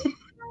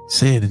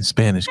 Say it in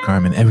Spanish,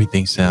 Carmen.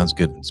 Everything sounds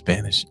good in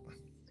Spanish.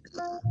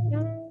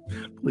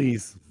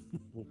 Please.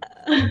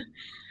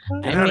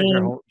 Get out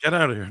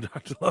of here,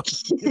 Dr. Love.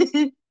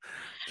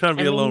 Trying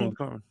to be alone with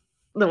Carmen.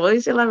 ¿Le voy a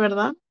decir la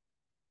verdad?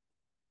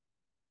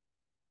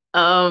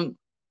 I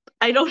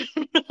don't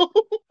know.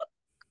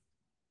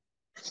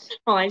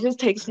 Well, it just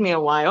takes me a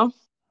while.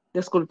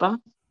 Disculpa,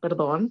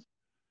 perdón.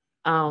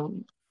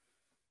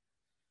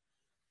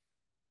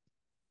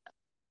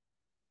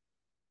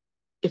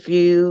 If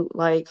you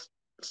like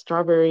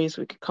strawberries,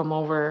 we could come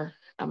over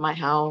at my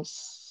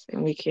house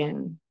and we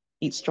can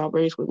eat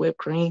strawberries with whipped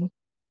cream.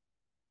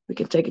 We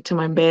can take it to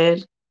my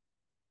bed.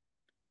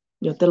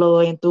 Yo te lo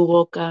doy en tu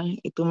boca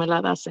y tú me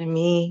la das en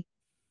mí.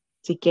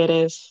 Si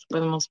quieres,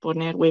 podemos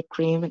poner whipped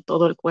cream en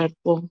todo el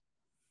cuerpo.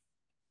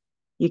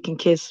 You can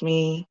kiss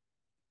me.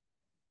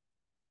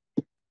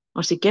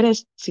 O si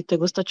quieres, si te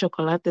gusta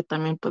chocolate,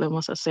 también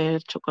podemos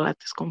hacer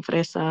chocolates con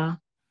fresa.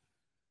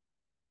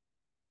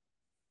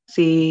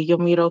 Si yo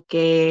miro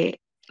que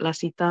la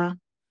cita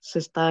se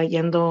está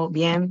yendo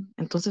bien,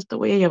 entonces te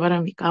voy a llevar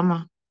a mi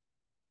cama.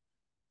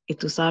 Y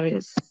tú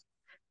sabes,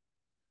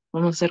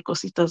 vamos a hacer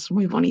cositas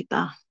muy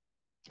bonitas.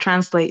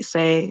 Translate,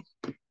 say,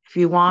 if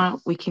you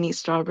want, we can eat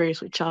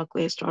strawberries with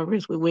chocolate,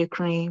 strawberries with whipped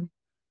cream.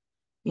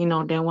 You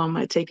know, then I'm going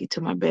to take you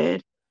to my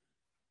bed.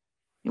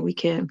 And we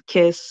can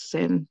kiss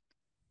and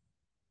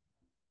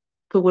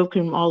put whipped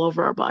cream all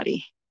over our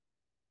body.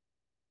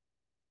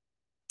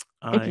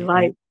 If you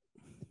like.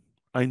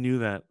 I knew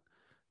that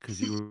because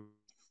you were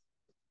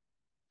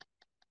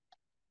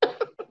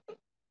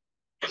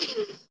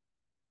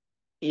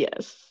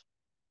Yes.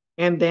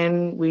 And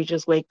then we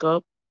just wake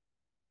up.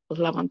 Nos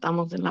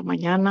levantamos en la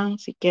mañana.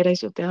 Si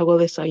quieres, yo te hago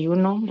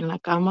desayuno en la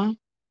cama.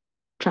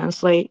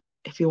 Translate,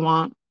 if you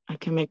want, I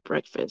can make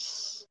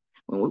breakfast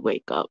when we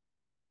wake up.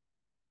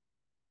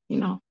 You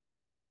know?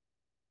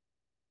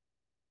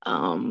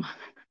 Um,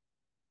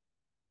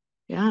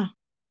 yeah.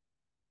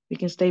 We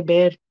can stay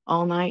bed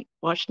all night,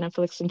 watch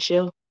Netflix and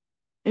chill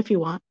if you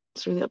want.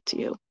 It's really up to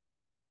you.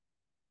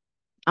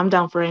 I'm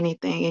down for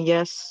anything. And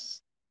yes,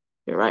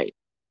 you're right.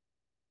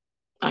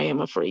 I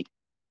am a freak.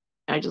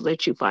 I just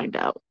let you find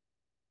out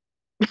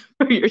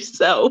for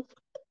yourself.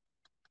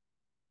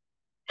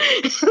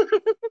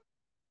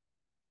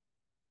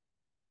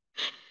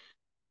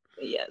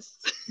 Yes.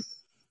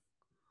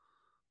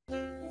 All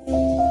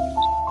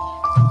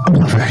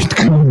right,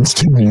 Carmen's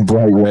turning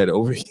bright red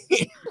over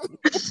here.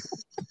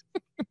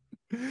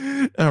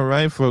 All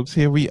right, folks,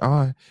 here we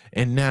are.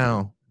 And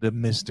now the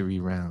mystery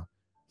round.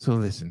 So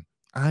listen,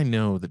 I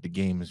know that the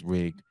game is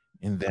rigged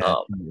and that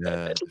Oh,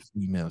 the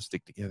females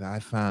stick together. I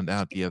found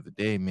out the other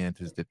day,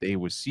 Mantis, that they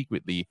were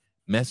secretly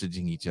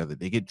messaging each other.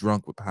 They get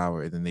drunk with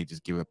power and then they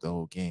just give up the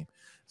whole game.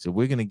 So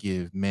we're going to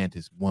give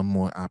Mantis one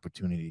more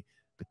opportunity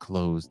to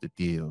close the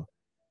deal.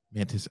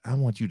 Mantis, I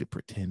want you to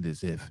pretend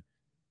as if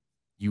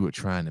you were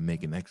trying to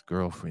make an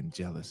ex-girlfriend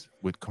jealous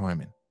with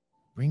Carmen.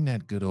 Bring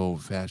that good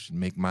old-fashioned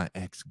make my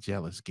ex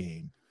jealous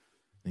game.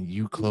 And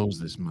you close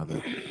this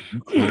mother. You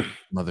close this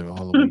mother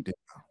all the way down.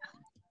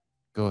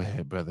 Go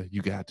ahead, brother.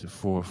 You got to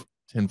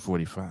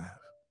 10:45.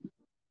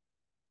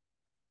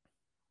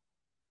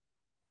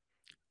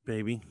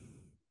 Baby,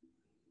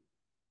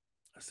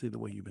 I see the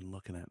way you've been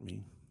looking at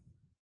me.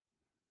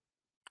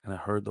 And I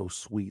heard those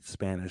sweet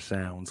Spanish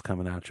sounds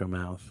coming out your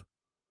mouth.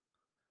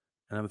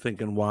 And I'm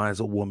thinking, why is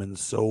a woman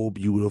so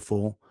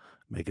beautiful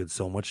making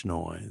so much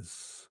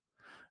noise?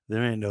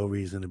 There ain't no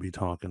reason to be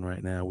talking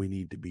right now. We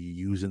need to be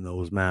using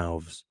those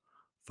mouths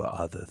for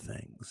other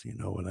things. You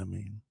know what I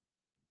mean?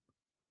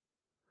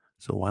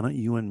 So why don't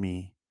you and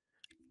me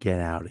get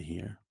out of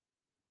here?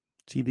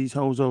 See these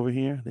hoes over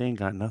here? They ain't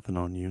got nothing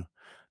on you.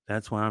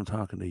 That's why I'm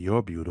talking to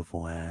your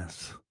beautiful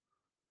ass.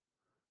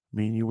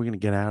 Me and you, we're going to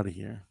get out of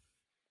here.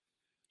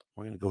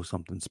 We're going to go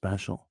something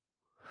special.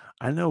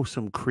 I know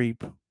some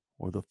creep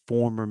or the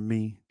former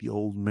me, the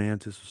old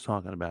Mantis, was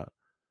talking about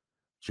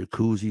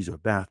jacuzzis or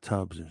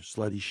bathtubs and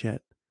slutty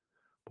shit.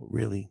 But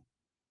really,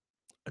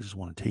 I just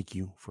want to take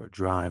you for a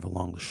drive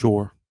along the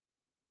shore,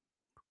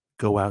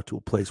 go out to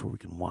a place where we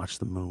can watch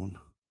the moon,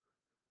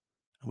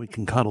 and we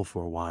can cuddle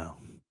for a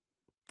while.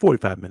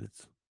 45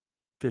 minutes,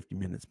 50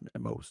 minutes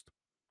at most,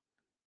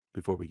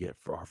 before we get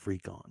our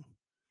freak on.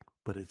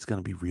 But it's going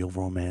to be real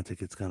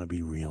romantic. It's going to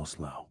be real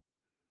slow.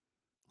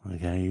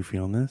 Okay, you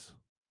feeling this?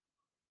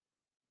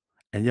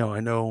 And yo, I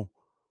know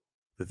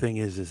the thing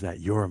is that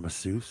you're a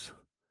masseuse,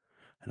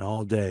 and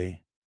all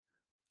day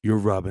you're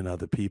rubbing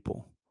other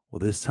people. Well,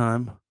 this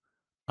time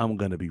I'm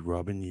going to be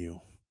rubbing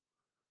you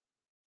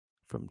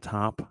from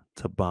top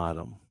to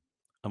bottom.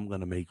 I'm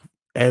going to make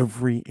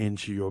every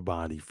inch of your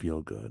body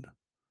feel good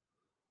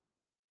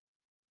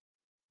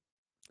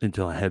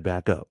until I head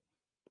back up.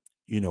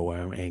 You know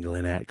where I'm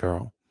angling at,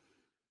 girl.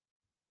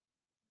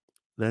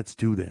 Let's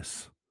do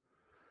this.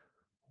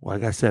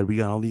 Like I said, we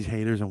got all these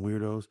haters and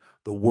weirdos.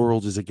 The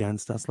world is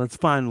against us. Let's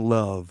find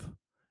love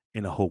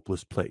in a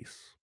hopeless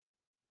place.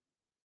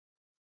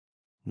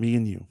 Me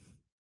and you.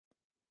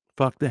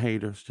 Fuck the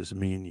haters, just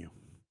me and you.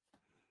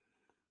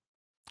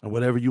 And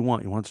whatever you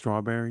want. You want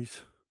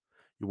strawberries?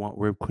 You want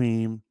whipped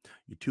cream?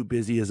 You're too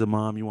busy as a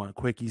mom. You want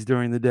quickies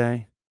during the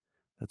day?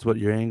 That's what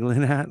you're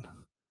angling at?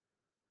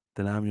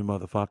 Then I'm your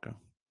motherfucker.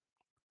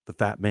 The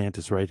fat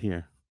mantis right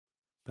here.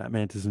 Fat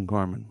mantis and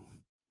Carmen.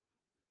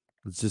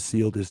 Let's just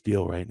seal this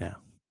deal right now.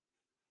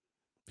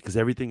 Because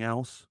everything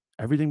else,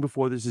 everything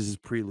before this is a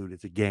prelude.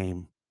 It's a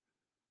game.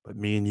 But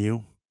me and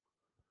you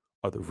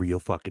are the real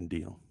fucking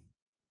deal.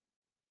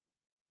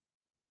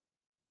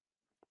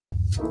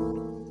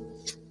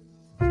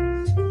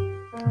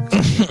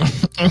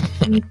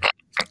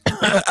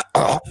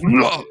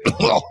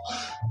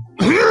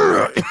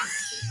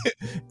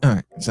 All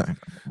right, sorry.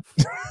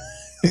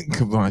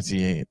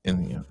 Cavassier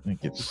and I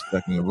get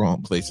stuck in the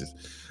wrong places.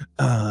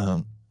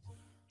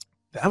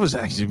 That was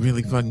actually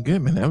really fucking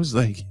good, man. That was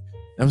like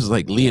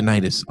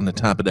Leonidas on the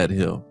top of that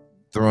hill,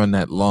 throwing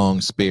that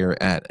long spear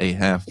at a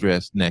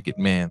half-dressed naked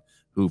man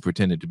who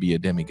pretended to be a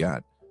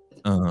demigod.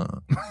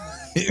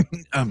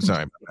 I'm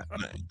sorry about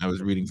that. I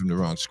was reading from the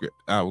wrong script.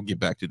 I will get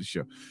back to the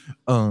show.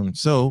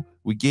 So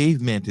we gave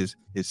Mantis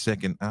his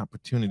second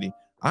opportunity.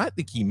 I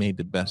think he made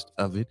the best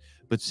of it,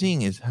 but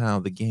seeing as how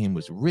the game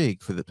was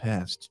rigged for the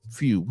past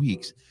few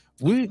weeks,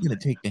 we're going to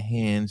take the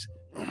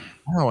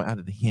power out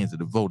of the hands of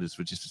the voters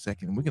for just a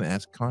second, and we're going to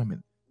ask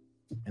Carmen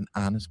an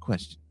honest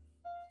question.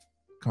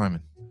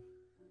 Carmen,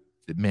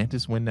 did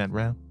Mantis win that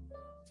round?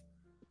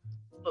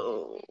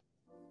 Oh,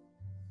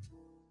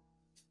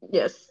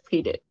 yes,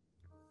 he did.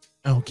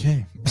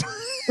 Okay.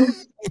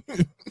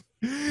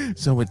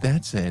 So with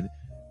that said,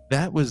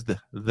 that was the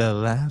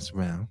last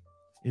round.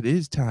 It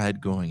is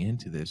tied going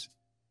into this.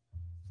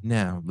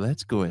 Now,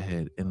 let's go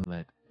ahead and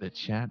let the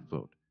chat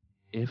vote.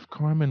 If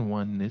Carmen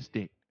won this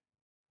date,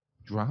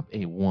 drop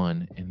a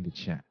 1 in the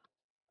chat.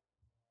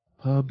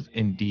 Pubs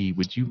and D,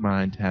 would you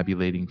mind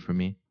tabulating for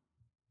me?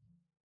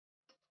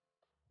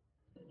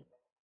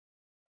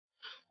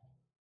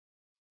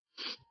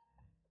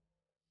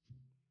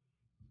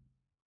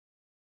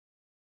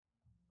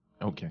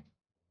 Okay.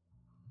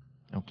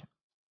 Okay.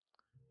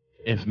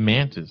 If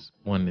Mantis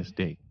won this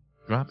date,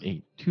 drop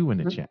a 2 in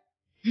the chat.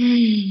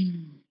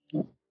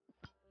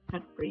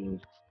 Had to breathe.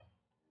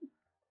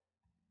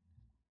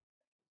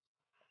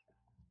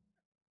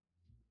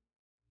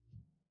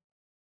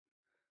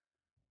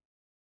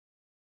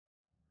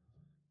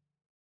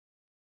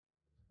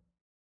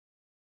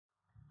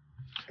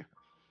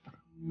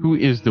 Who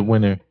is the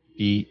winner?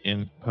 D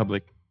in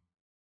public.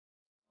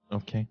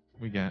 Okay,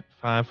 we got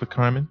 5 for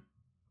Carmen.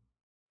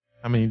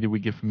 How many did we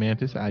get for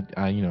Mantis? I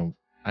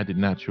did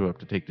not show up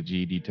to take the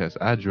GED test.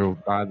 I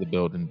drove by the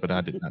building, but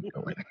I did not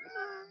go in.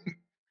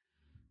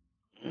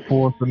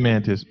 4 for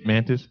Mantis.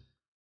 Mantis,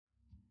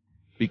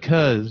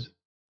 because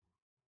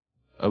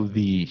of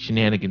the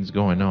shenanigans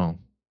going on,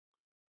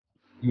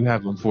 you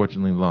have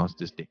unfortunately lost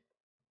this date.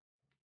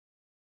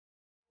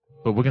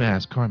 But we're gonna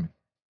ask Carmen.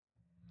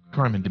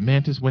 Carmen, did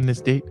Mantis win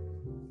this date?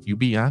 You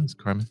be honest,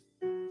 Carmen.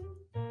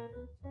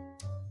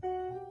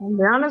 I'll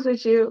be honest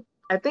with you,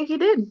 I think he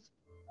did.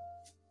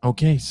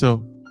 Okay,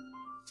 so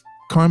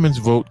Carmen's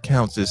vote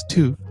counts as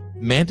 2.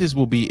 Mantis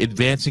will be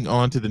advancing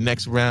on to the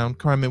next round.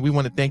 Carmen, we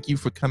want to thank you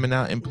for coming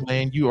out and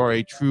playing. You are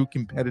a true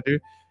competitor.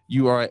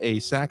 You are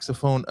a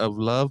saxophone of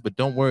love, but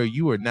don't worry,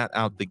 you are not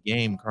out the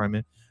game,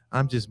 Carmen.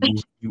 I'm just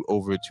moving you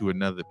over to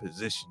another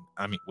position.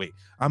 I'm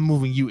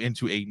moving you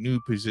into a new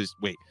position.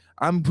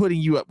 I'm putting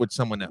you up with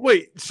someone else.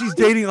 Wait, she's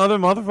dating other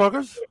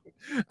motherfuckers?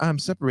 I'm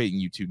separating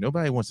you two.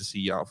 Nobody wants to see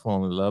y'all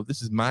fall in love.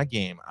 This is my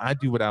game. I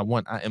do what I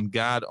want. I am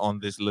God on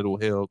this little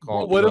hill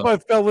called What love. if I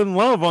fell in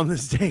love on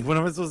this date? What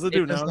am I supposed to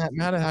do It does now? not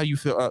matter how you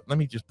feel. Let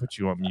me just put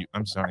you on mute.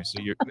 I'm sorry.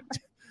 So you're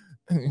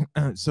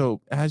so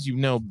as you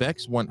know,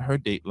 Bex won her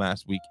date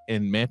last week,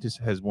 and Mantis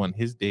has won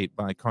his date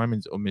by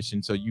Carmen's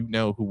omission. So you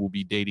know who will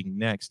be dating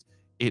next.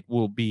 It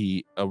will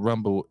be a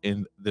rumble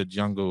in the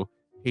jungle,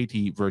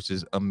 Haiti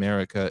versus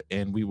America,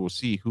 and we will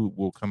see who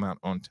will come out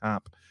on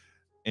top.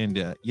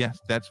 And yes,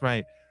 that's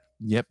right.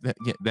 Yep,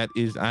 that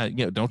is.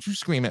 Don't you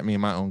scream at me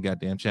in my own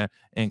goddamn chat.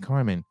 And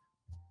Carmen,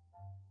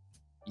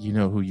 you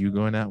know who you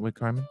going out with,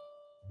 Carmen?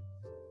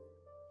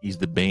 He's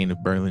the bane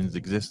of Berlin's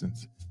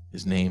existence.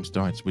 His name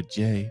starts with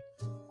J.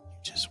 You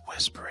just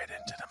whisper it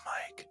into the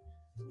mic,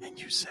 and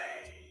you say,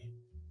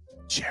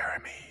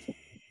 Jeremy.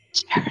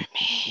 Jeremy.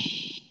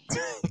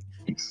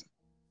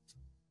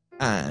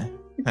 I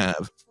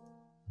have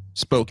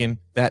spoken.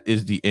 That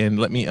is the end.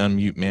 Let me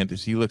unmute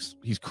Mantis.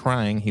 He's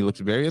crying. He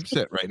looks very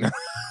upset right now.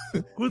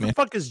 Who the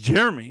fuck is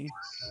Jeremy?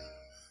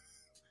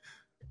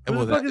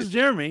 Who the fuck is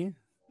Jeremy?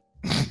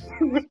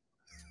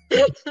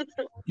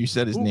 You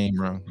said his name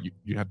wrong.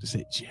 You have to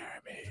say Jeremy.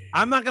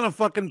 I'm not gonna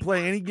fucking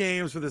play any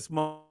games for this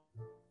month.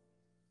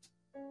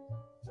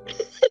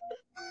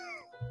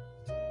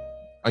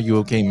 Are you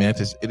okay,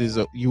 Mantis? It is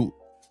I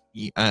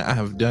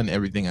have done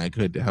everything I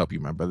could to help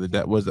you, my brother.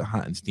 That was a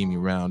hot and steamy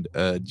round.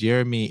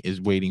 Jeremy is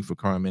waiting for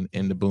Carmen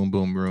in the boom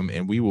boom room,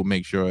 and we will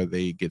make sure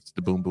they gets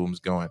the boom booms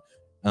going.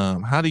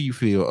 How do you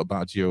feel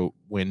about your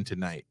win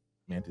tonight,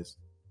 Mantis?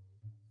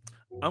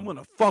 I'm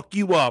gonna fuck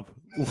you up,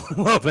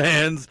 love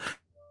hands.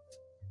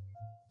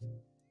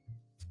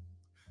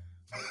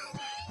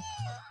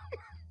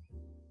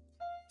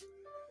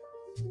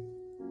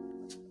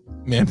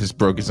 Mantis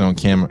broke his own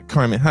camera.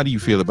 Carmen, how do you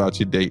feel about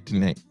your date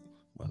tonight?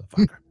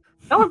 Motherfucker.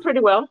 That went pretty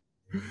well.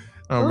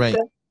 All right.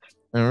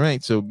 All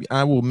right, so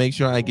I will make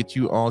sure I get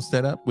you all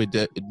set up with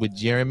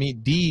Jeremy.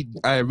 D,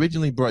 I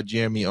originally brought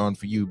Jeremy on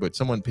for you, but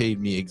someone paid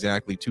me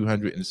exactly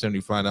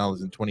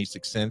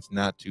 $275.26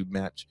 not to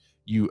match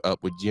you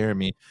up with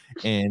Jeremy.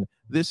 And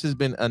this has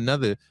been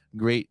another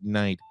great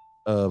night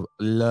of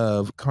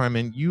love.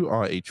 Carmen, you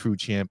are a true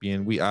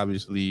champion. We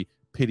obviously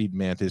pitied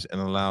Mantis and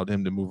allowed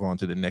him to move on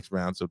to the next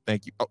round. So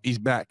thank you. Oh, he's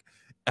back.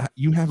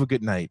 You have a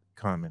good night,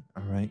 Carmen.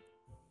 All right.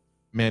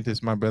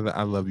 Mantis, my brother,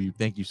 I love you.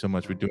 Thank you so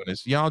much for doing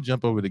this. Y'all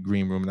jump over to the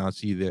green room and I'll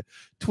see you there.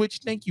 Twitch,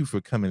 thank you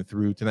for coming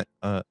through tonight.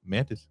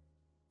 Mantis,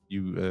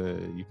 you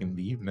can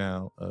leave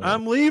now.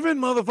 I'm leaving,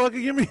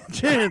 motherfucker. Give me a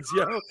chance,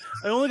 yo.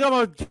 I only got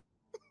my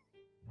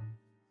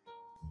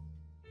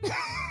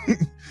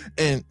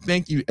and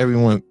thank you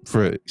everyone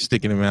for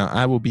sticking around.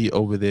 I will be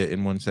over there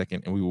in 1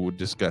 second and we will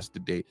discuss the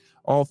date.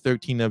 All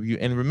 13 of you.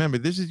 And remember,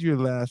 this is your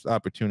last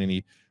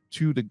opportunity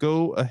to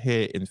go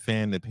ahead and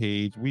fan the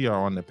page. We are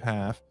on the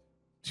path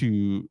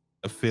to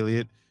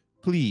affiliate.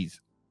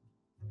 Please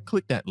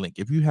click that link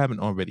if you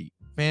haven't already.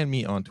 Fan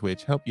me on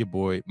Twitch. Help your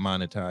boy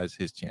monetize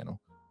his channel.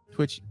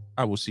 Twitch,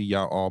 I will see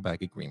y'all all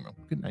back at Green Room.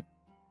 Good night.